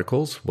Charged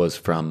Particles was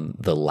from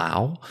the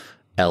Lao,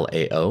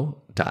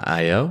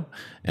 Lao.io,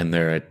 and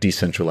they're a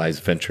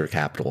decentralized venture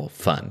capital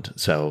fund.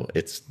 So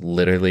it's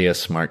literally a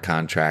smart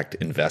contract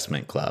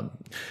investment club.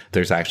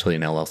 There's actually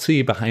an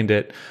LLC behind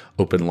it,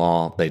 open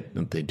law. They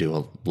do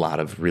a lot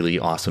of really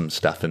awesome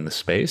stuff in the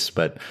space,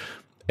 but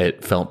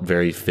it felt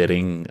very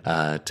fitting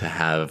to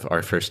have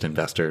our first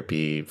investor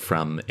be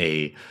from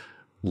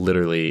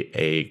literally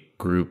a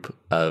group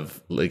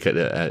of like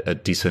a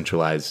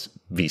decentralized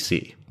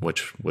VC,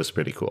 which was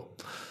pretty cool.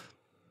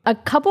 A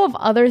couple of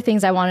other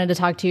things I wanted to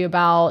talk to you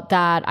about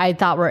that I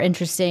thought were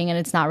interesting, and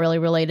it's not really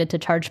related to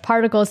charged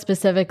particles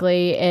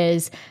specifically,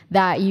 is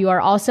that you are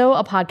also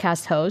a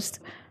podcast host.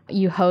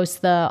 You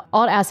host the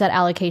Alt Asset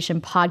Allocation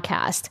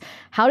podcast.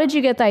 How did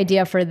you get the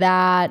idea for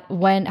that?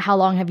 How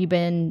long have you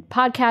been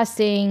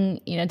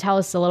podcasting? Tell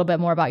us a little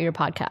bit more about your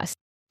podcast.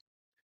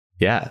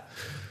 Yeah.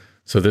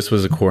 So this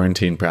was a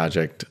quarantine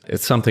project.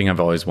 It's something I've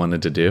always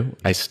wanted to do.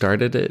 I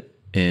started it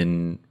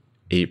in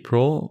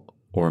April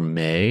or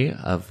May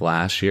of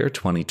last year,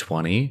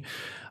 2020.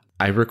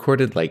 I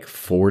recorded like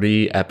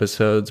 40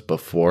 episodes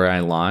before I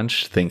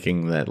launched,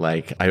 thinking that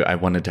like I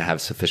wanted to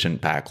have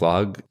sufficient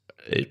backlog.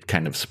 It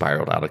kind of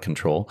spiraled out of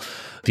control.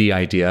 The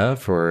idea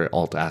for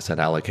alt asset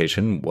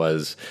allocation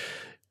was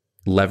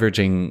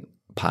leveraging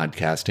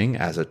podcasting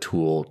as a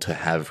tool to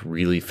have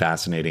really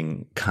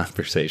fascinating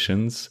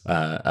conversations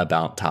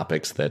about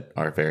topics that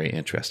are very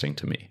interesting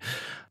to me.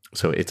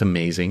 So it's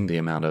amazing the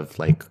amount of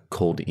like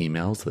cold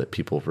emails that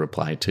people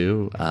reply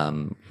to.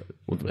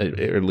 Or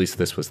at least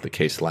this was the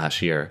case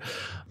last year.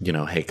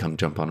 Hey, come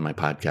jump on my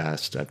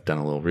podcast. I've done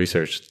a little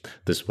research.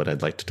 This is what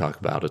I'd like to talk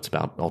about. It's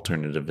about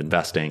alternative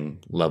investing.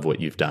 Love what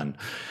you've done.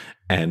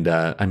 And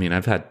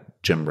I've had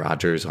Jim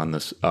Rogers on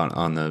this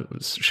on the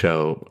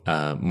show,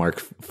 Mark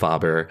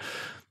Faber.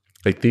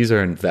 Like these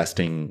are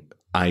investing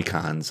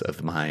icons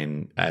of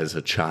mine as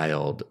a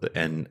child,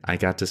 and I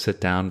got to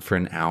sit down for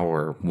an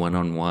hour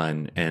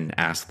one-on-one and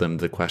ask them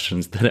the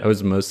questions that I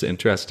was most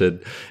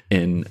interested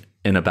in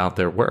about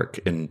their work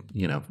in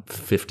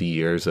 50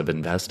 years of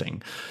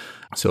investing.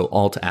 So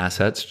alt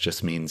assets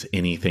just means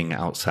anything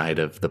outside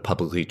of the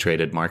publicly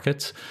traded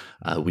markets.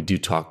 We do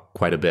talk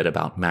quite a bit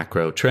about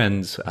macro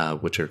trends,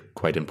 which are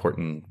quite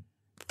important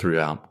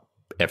throughout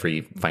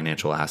every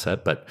financial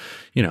asset, but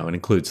it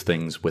includes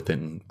things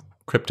within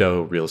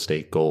crypto, real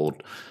estate,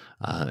 gold,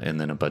 and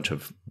then a bunch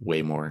of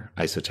way more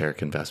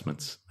esoteric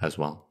investments as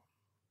well.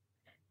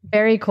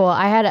 Very cool.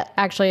 I had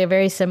actually a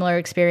very similar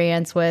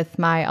experience with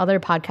my other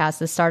podcast,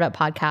 the Startup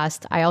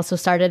Podcast. I also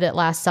started it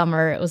last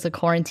summer. It was a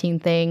quarantine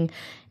thing,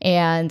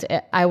 and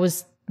I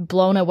was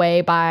blown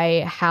away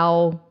by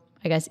how,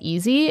 I guess,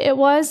 easy it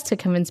was to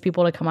convince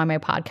people to come on my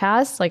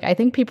podcast. Like, I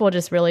think people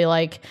just really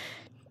like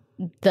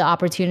the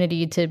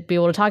opportunity to be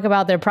able to talk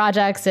about their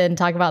projects and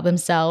talk about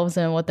themselves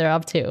and what they're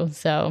up to.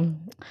 So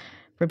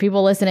for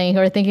people listening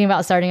who are thinking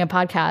about starting a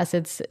podcast,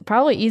 it's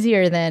probably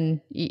easier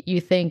than you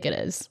think it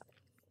is.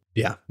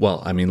 Yeah.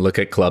 Well, look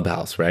at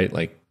Clubhouse, right?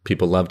 Like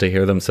people love to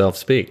hear themselves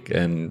speak.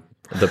 And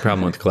the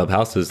problem with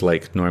Clubhouse is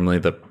like normally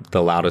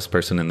the loudest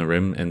person in the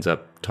room ends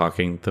up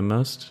talking the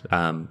most,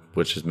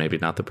 which is maybe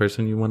not the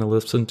person you want to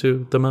listen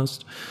to the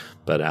most.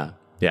 But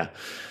yeah.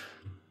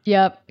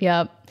 Yep.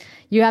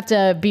 You have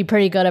to be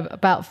pretty good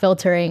about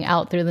filtering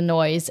out through the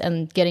noise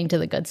and getting to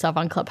the good stuff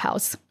on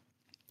Clubhouse.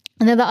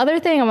 And then the other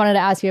thing I wanted to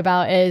ask you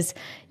about is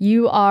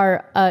you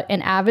are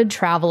an avid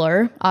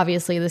traveler.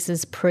 Obviously, this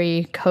is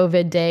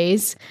pre-COVID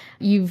days.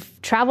 You've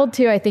traveled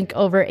to, I think,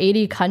 over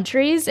 80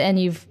 countries, and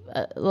you've,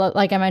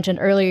 like I mentioned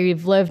earlier,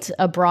 you've lived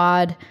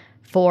abroad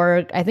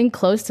for, I think,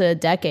 close to a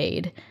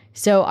decade.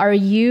 So are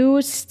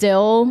you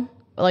still,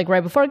 like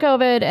right before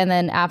COVID and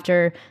then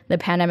after the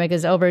pandemic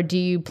is over, do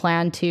you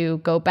plan to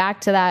go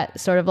back to that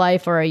sort of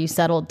life, or are you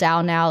settled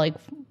down now? Like,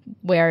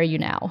 where are you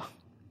now?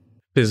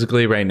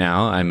 Physically, right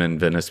now, I'm in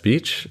Venice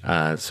Beach.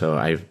 So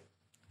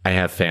I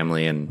have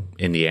family in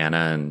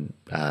Indiana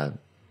and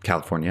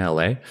California,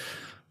 LA.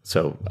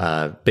 So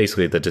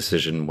basically, the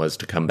decision was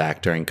to come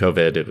back during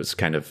COVID. It was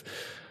kind of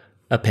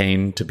a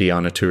pain to be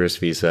on a tourist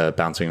visa,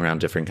 bouncing around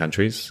different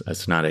countries.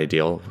 It's not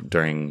ideal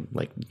during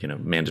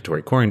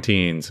mandatory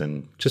quarantines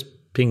and just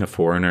being a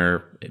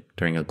foreigner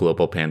during a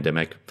global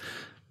pandemic.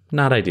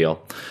 Not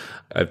ideal.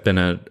 I've been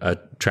a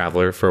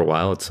traveler for a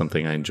while. It's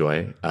something I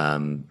enjoy.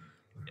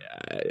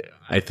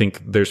 I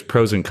think there's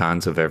pros and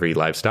cons of every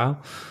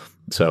lifestyle.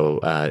 So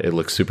it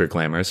looks super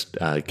glamorous,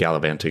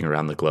 gallivanting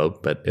around the globe,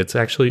 but it's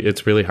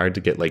really hard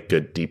to get like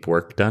good deep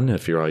work done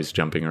if you're always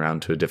jumping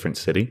around to a different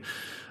city.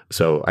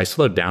 So I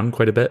slowed down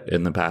quite a bit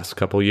in the past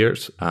couple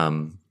years.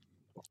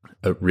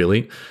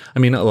 Really, a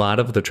lot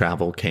of the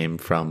travel came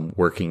from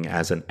working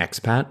as an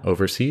expat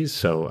overseas.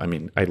 So,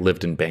 I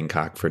lived in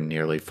Bangkok for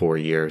nearly 4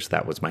 years.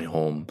 That was my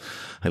home.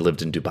 I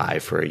lived in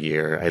Dubai for a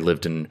year. I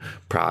lived in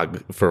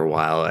Prague for a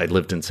while. I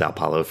lived in Sao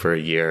Paulo for a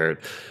year.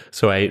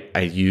 So I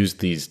used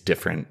these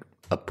different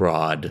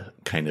abroad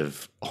kind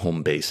of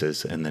home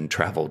bases and then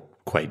traveled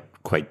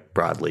quite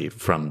broadly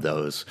from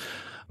those.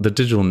 The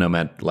digital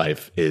nomad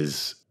life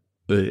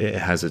it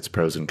has its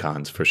pros and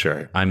cons for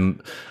sure.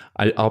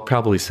 I'll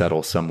probably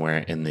settle somewhere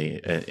in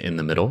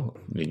the middle,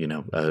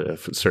 a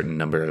certain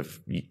number of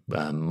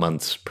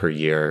months per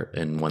year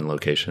in one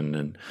location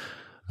and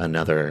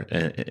another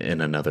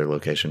in another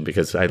location,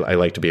 because I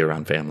like to be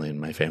around family, and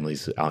my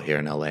family's out here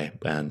in LA.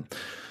 And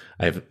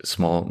I have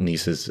small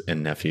nieces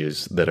and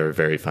nephews that are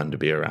very fun to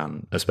be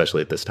around,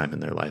 especially at this time in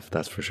their life.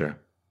 That's for sure.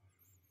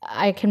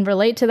 I can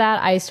relate to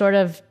that. I sort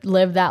of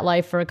lived that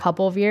life for a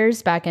couple of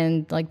years back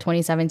in like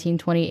 2017,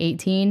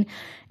 2018,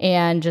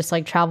 and just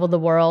like traveled the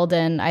world.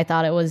 And I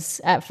thought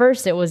at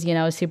first it was,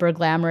 a super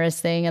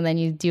glamorous thing. And then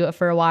you do it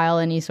for a while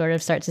and you sort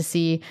of start to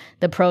see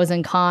the pros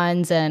and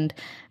cons, and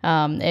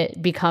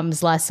it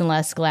becomes less and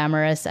less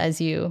glamorous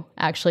as you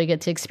actually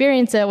get to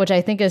experience it, which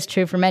I think is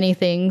true for many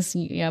things.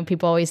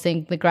 People always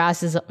think the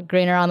grass is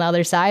greener on the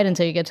other side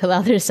until you get to the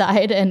other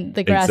side, and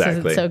the grass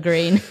isn't so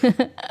green.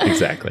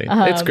 Exactly.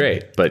 It's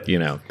great, but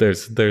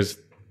there's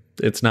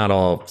it's not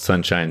all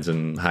sunshines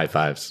and high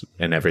fives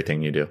in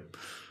everything you do.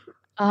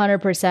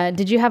 100%.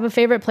 Did you have a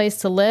favorite place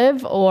to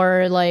live,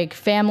 or like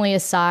family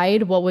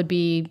aside, what would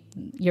be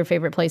your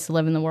favorite place to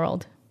live in the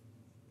world?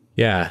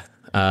 Yeah,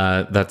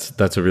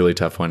 that's a really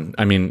tough one.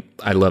 I mean,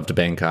 I loved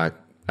Bangkok.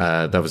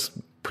 That was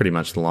pretty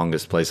much the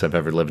longest place I've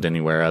ever lived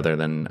anywhere other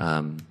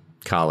than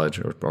college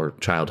or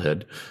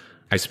childhood.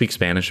 I speak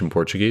Spanish and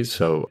Portuguese,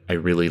 so I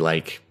really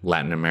like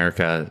Latin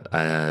America.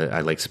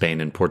 I like Spain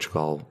and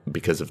Portugal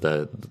because of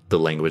the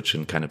language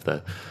and kind of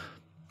the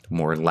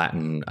more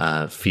Latin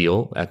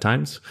feel at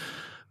times.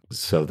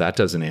 So that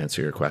doesn't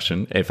answer your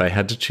question. If I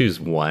had to choose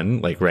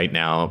one, like right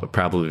now, it would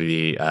probably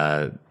be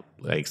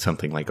like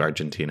something like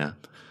Argentina.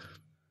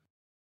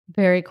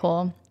 Very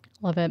cool.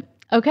 Love it.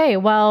 Okay,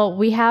 well,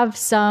 we have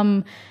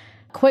some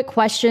quick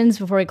questions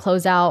before we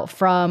close out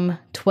from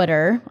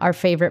Twitter, our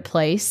favorite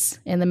place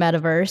in the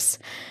metaverse.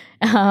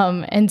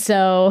 And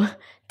so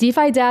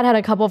DeFi Dad had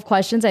a couple of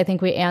questions. I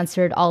think we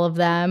answered all of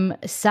them.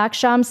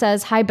 Saksham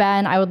says, "Hi,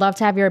 Ben. I would love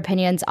to have your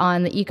opinions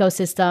on the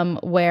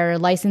ecosystem where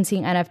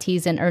licensing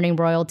NFTs and earning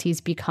royalties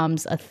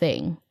becomes a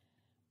thing."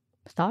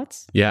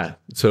 Thoughts? Yeah.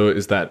 So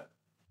is that,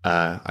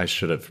 I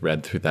should have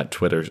read through that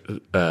Twitter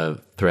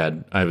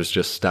thread. I was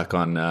just stuck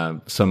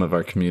on some of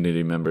our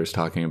community members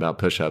talking about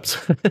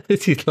push-ups.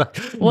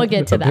 We'll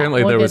get to that.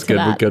 Apparently there was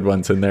good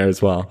ones in there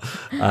as well.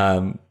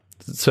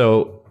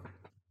 So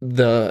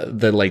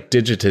the like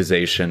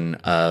digitization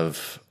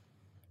of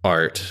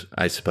art,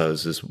 I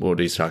suppose, is what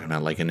he's talking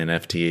about, like an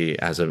NFT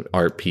as an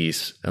art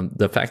piece.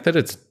 The fact that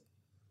it's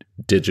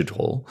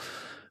digital,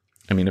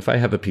 I mean, if I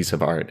have a piece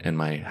of art in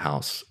my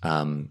house,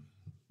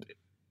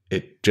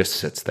 it just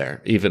sits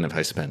there, even if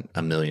I spent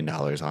 $1 million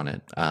on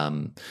it.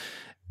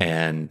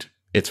 And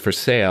it's for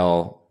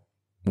sale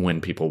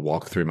when people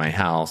walk through my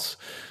house.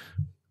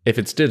 If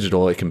it's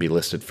digital, it can be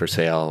listed for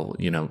sale,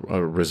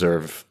 a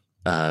reserve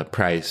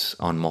price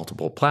on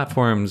multiple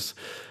platforms.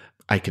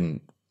 I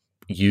can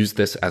use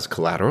this as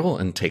collateral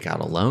and take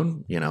out a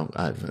loan, a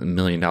 $1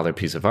 million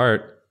piece of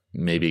art.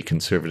 Maybe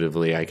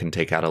conservatively, I can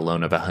take out a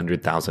loan of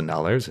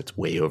 $100,000. It's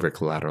way over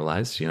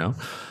collateralized,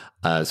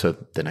 so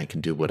then I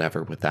can do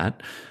whatever with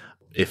that.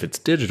 If it's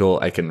digital,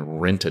 I can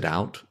rent it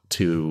out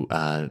to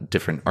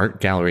different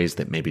art galleries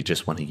that maybe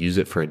just want to use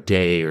it for a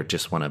day or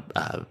just want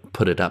to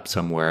put it up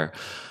somewhere.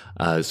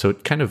 So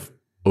it kind of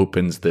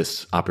opens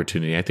this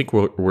opportunity. I think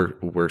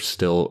we're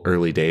still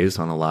early days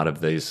on a lot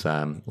of these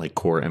like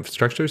core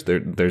infrastructures.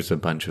 There's a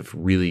bunch of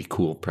really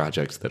cool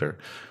projects that are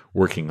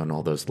working on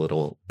all those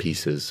little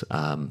pieces.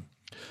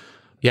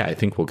 Yeah, I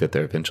think we'll get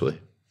there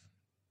eventually.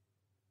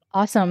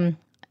 Awesome.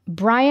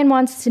 Brian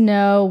wants to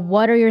know,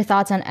 what are your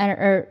thoughts on,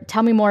 or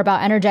tell me more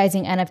about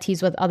energizing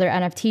NFTs with other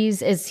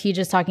NFTs. Is he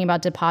just talking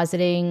about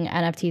depositing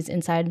NFTs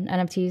inside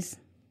NFTs?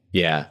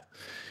 Yeah.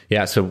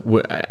 Yeah.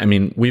 So, I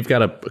mean, we've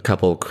got a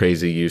couple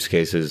crazy use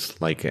cases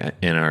like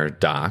in our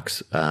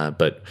docs,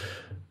 but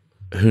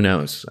who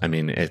knows? I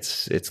mean,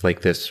 it's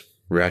like this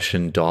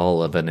Russian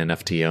doll of an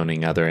NFT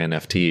owning other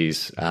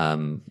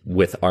NFTs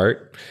with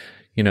art,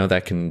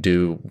 that can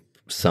do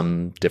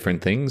some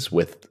different things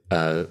with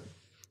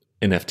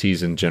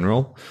NFTs in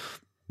general.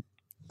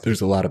 There's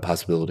a lot of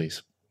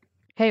possibilities.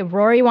 Okay,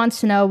 Rory wants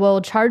to know,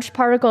 will charged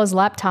particles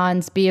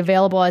leptons be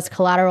available as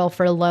collateral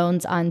for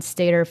loans on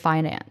Stater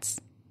Finance?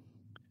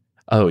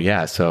 Oh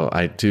yeah, so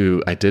I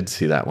did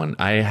see that one.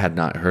 I had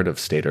not heard of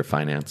Stater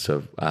Finance,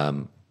 so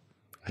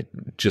I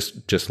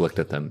just looked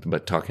at them,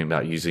 but talking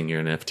about using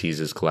your NFTs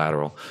as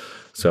collateral.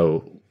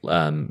 So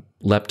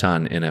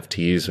Lepton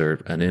NFTs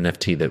are an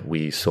NFT that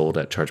we sold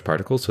at Charged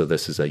Particles. So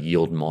this is a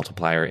yield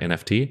multiplier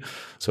NFT.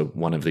 So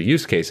one of the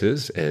use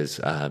cases is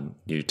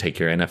you take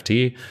your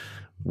NFT,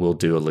 we'll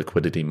do a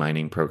liquidity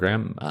mining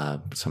program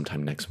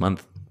sometime next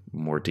month.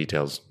 More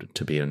details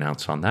to be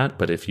announced on that.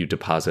 But if you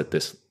deposit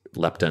this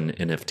Lepton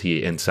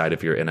NFT inside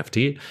of your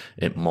NFT,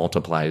 it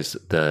multiplies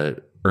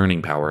the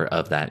earning power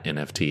of that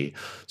NFT.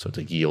 So it's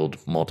a yield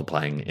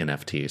multiplying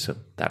NFT. So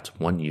that's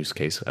one use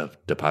case of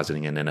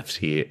depositing an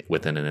NFT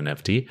within an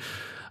NFT.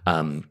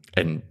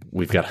 And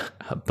we've got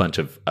a bunch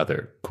of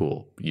other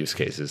cool use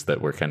cases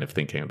that we're kind of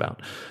thinking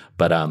about.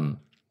 But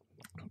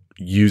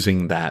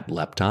using that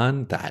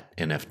Lepton, that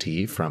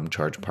NFT from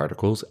Charged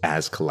Particles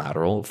as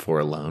collateral for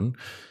a loan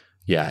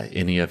yeah,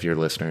 any of your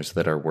listeners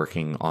that are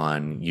working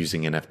on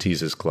using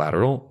NFTs as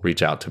collateral,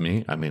 reach out to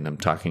me. I mean, I'm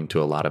talking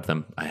to a lot of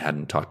them. I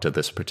hadn't talked to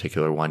this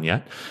particular one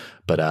yet,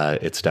 but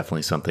it's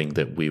definitely something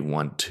that we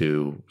want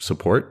to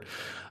support,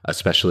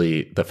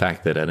 especially the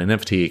fact that an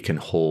NFT can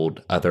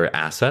hold other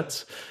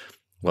assets.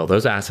 Well,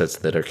 those assets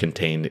that are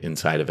contained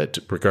inside of it,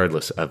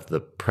 regardless of the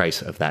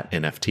price of that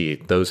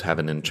NFT, those have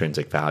an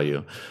intrinsic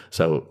value.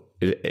 So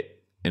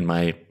in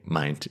my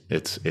mind,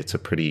 it's a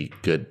pretty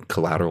good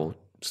collateral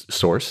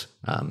source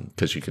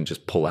because you can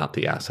just pull out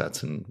the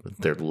assets and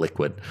they're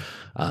liquid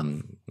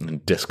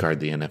and discard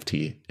the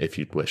NFT if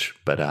you'd wish.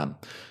 But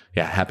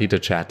yeah, happy to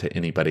chat to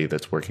anybody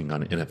that's working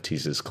on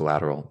NFTs as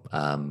collateral.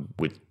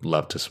 We'd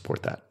love to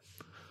support that.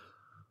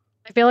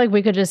 I feel like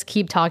we could just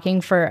keep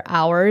talking for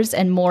hours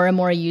and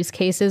more use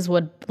cases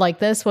would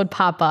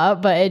pop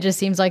up, but it just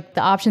seems like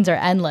the options are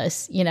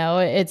endless. You know,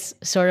 it's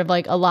sort of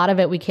like a lot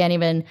of it we can't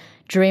even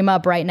dream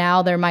up right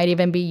now. There might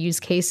even be use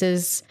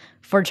cases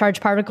for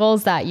charged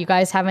particles that you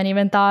guys haven't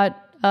even thought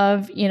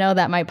of, you know,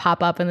 that might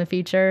pop up in the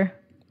future.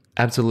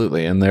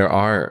 Absolutely. And there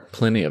are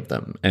plenty of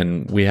them.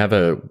 And we have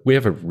a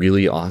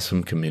really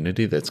awesome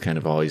community that's kind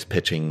of always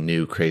pitching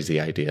new crazy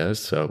ideas.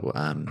 So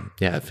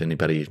yeah, if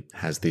anybody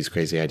has these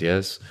crazy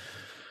ideas,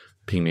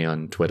 ping me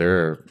on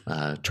Twitter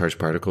or Charged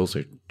Particles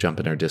or jump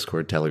in our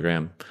Discord,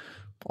 Telegram,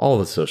 all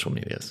the social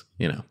medias,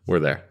 you know, we're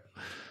there.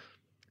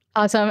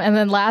 Awesome. And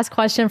then last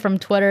question from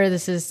Twitter.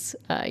 This is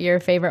your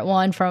favorite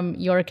one from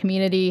your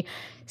community.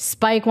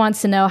 Spike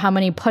wants to know how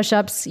many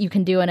push-ups you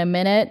can do in a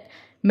minute.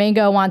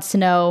 Mango wants to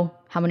know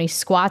how many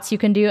squats you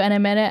can do in a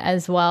minute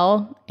as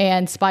well.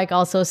 And Spike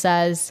also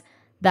says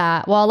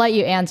that, well, I'll let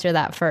you answer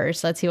that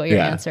first. Let's see what your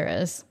answer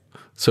is.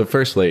 So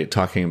firstly,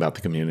 talking about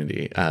the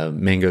community,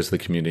 Mango's the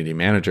community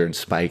manager, and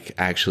Spike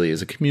actually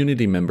is a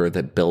community member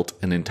that built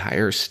an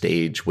entire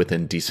stage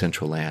within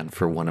Decentraland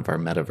for one of our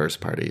metaverse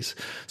parties.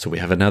 So we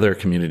have another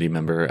community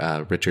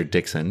member, Richard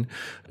Dixon,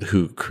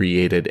 who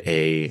created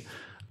a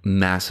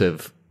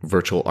massive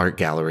virtual art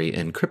gallery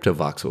in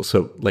CryptoVoxel.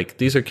 So like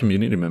these are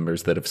community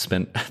members that have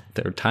spent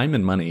their time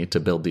and money to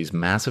build these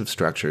massive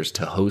structures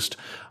to host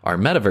our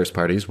metaverse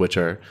parties, which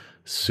are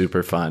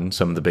super fun.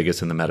 Some of the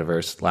biggest in the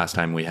metaverse. Last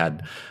time we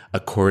had a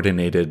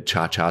coordinated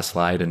cha-cha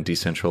slide in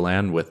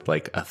Decentraland with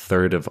like a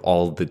third of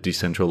all the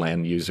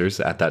Decentraland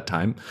users at that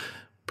time.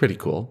 Pretty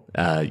cool,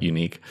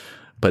 unique.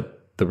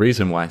 But the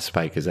reason why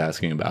Spike is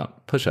asking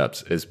about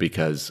push-ups is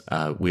because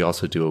we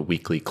also do a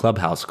weekly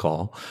Clubhouse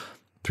call,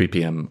 3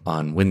 p.m.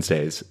 on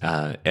Wednesdays.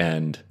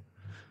 And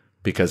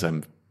because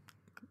I'm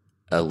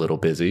a little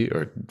busy,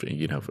 or,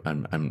 you know,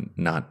 I'm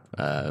not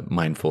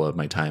mindful of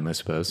my time, I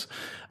suppose,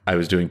 I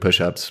was doing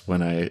push-ups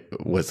when I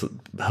was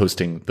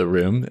hosting the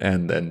room,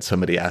 and then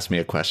somebody asked me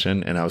a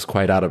question and I was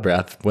quite out of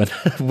breath when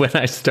when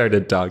I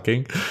started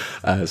talking.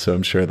 So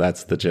I'm sure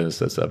that's the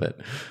genesis of it.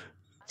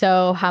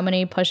 So how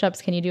many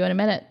push-ups can you do in a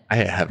minute? I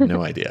have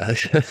no idea.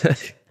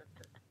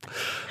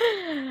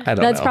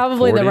 That's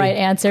probably 40? The right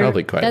answer.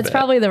 Probably quite That's a bit.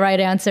 probably the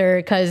right answer,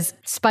 because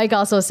Spike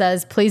also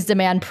says, please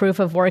demand proof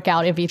of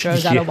workout if he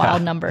throws out a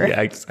wild number. Yeah,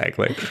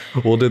 exactly.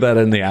 We'll do that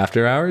in the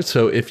after hours.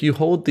 So if you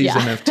hold these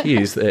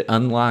NFTs, it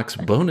unlocks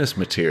bonus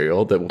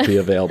material that will be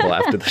available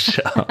after the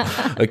show.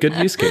 A good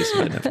use case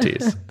of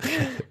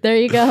NFTs. There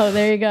you go.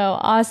 There you go.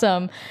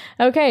 Awesome.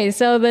 Okay,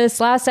 so this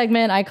last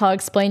segment I call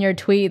Explain Your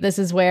Tweet. This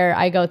is where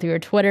I go through your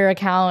Twitter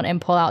account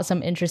and pull out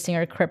some interesting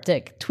or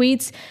cryptic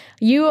tweets.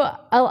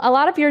 A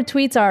lot of your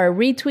tweets are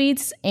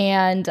retweets,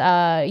 and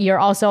you're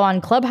also on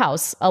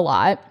Clubhouse a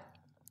lot,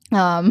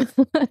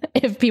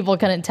 if people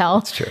couldn't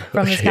tell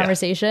from this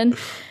conversation.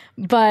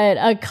 But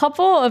a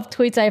couple of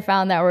tweets I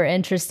found that were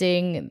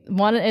interesting.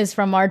 One is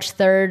from March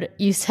 3rd.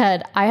 You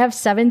said, I have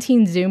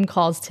 17 Zoom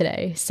calls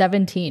today.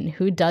 17.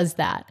 Who does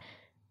that?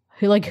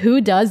 Who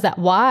does that?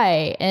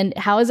 Why? And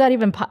how is that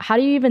even, how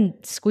do you even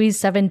squeeze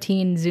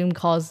 17 Zoom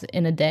calls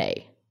in a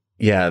day?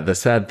 Yeah, the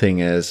sad thing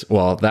is,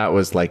 well, that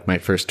was like my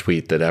first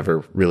tweet that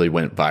ever really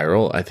went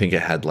viral. I think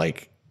it had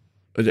like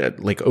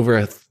over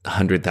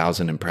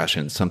 100,000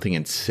 impressions, something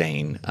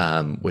insane,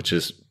 which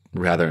is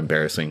rather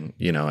embarrassing.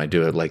 You know, I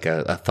do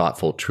a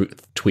thoughtful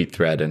tweet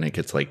thread and it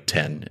gets like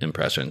 10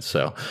 impressions.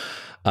 So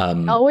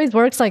it always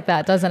works like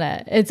that, doesn't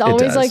it? It's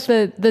always like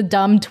the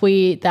dumb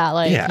tweet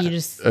that you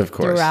just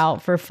threw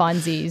out for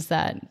funsies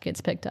that gets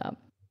picked up.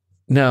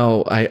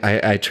 No,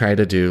 I try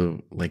to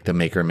do like the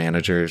maker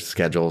manager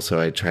schedule.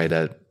 So I try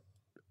to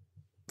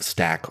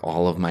stack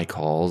all of my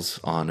calls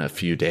on a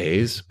few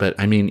days. But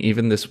I mean,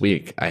 even this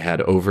week, I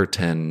had over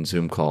 10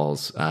 Zoom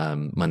calls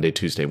Monday,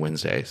 Tuesday,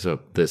 Wednesday.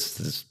 So this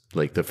is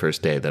like the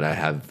first day that I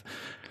have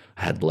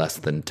had less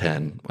than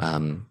 10.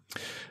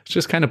 It's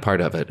just kind of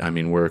part of it. I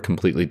mean, we're a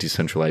completely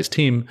decentralized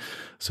team.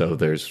 So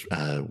there's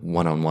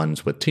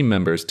one-on-ones with team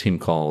members, team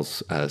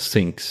calls,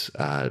 syncs,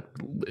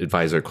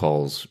 advisor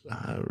calls,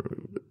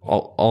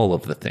 all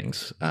of the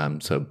things.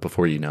 So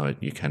before you know it,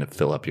 you kind of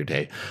fill up your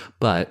day.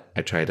 But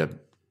I try to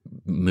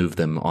move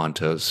them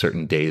onto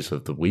certain days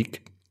of the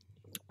week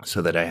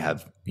so that I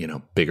have, you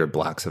know, bigger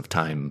blocks of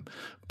time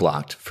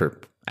blocked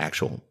for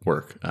actual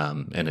work.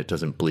 And it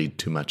doesn't bleed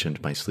too much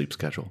into my sleep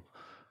schedule.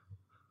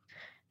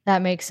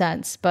 That makes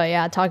sense. But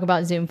yeah, talk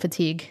about Zoom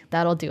fatigue.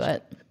 That'll do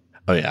it.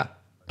 Oh, yeah.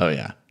 Oh,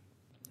 yeah.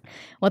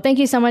 Well, thank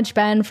you so much,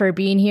 Ben, for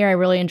being here. I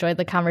really enjoyed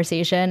the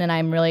conversation, and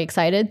I'm really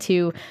excited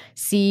to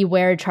see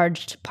where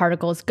Charged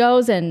Particles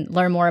goes and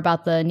learn more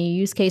about the new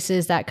use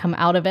cases that come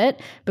out of it.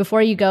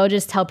 Before you go,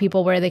 just tell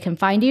people where they can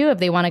find you if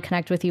they want to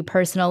connect with you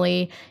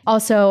personally.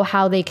 Also,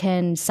 how they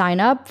can sign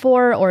up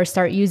for or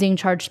start using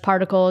Charged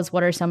Particles.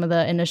 What are some of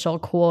the initial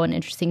cool and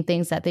interesting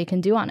things that they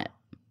can do on it?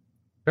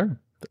 Sure.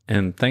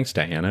 And thanks,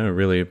 Diana. I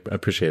really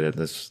appreciate it.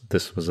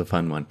 This was a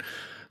fun one.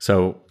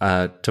 So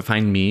to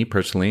find me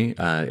personally,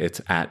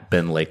 it's at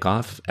Ben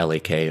Lakoff,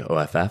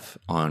 Lakoff,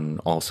 on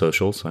all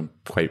socials. I'm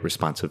quite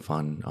responsive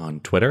on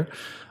Twitter.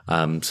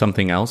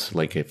 Something else,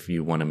 like if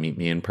you want to meet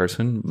me in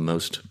person,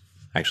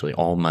 actually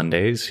all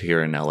Mondays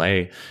here in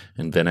LA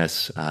and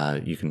Venice,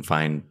 you can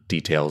find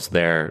details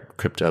there,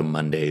 Crypto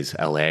Mondays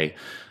LA.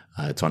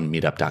 It's on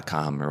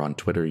meetup.com or on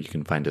Twitter. You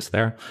can find us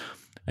there.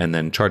 And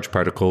then Charged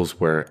Particles,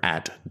 we're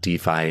at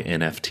DeFi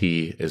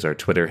NFT is our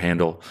Twitter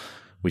handle.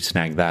 We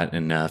snagged that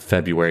in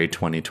February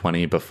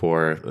 2020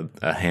 before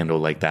a handle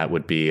like that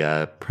would be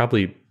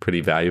probably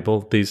pretty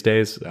valuable these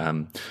days,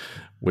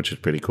 which is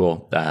pretty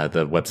cool.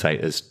 The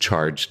website is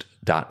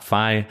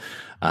charged.fi.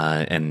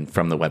 And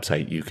from the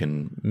website, you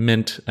can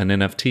mint an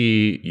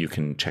NFT. You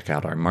can check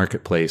out our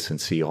marketplace and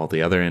see all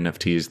the other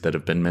NFTs that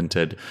have been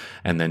minted.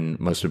 And then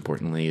most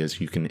importantly is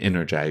you can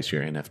energize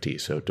your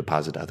NFT. So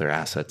deposit other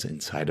assets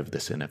inside of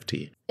this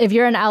NFT. If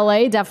you're in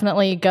LA,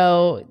 definitely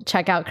go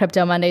check out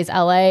Crypto Mondays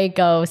LA.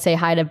 Go say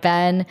hi to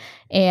Ben.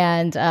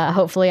 And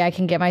hopefully I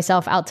can get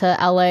myself out to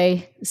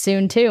LA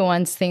soon too,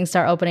 once things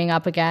start opening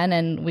up again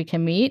and we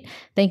can meet.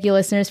 Thank you,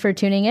 listeners, for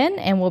tuning in.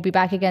 And we'll be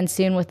back again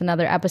soon with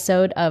another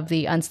episode of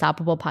the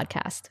Unstoppable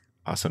Podcast.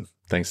 Awesome.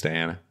 Thanks,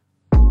 Diana.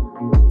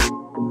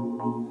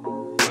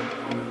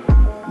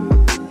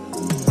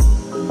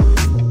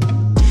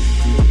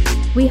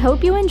 We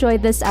hope you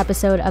enjoyed this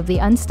episode of the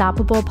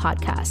Unstoppable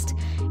Podcast.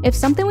 If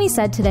something we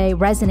said today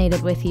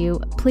resonated with you,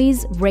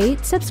 please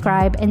rate,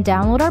 subscribe, and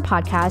download our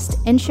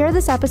podcast and share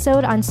this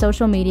episode on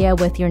social media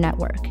with your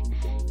network.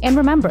 And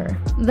remember,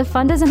 the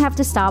fun doesn't have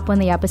to stop when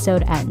the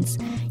episode ends.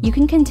 You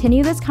can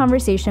continue this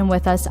conversation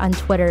with us on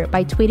Twitter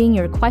by tweeting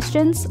your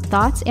questions,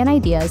 thoughts, and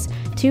ideas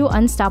to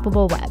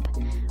Unstoppable Web.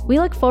 We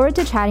look forward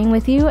to chatting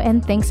with you,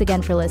 and thanks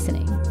again for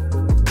listening.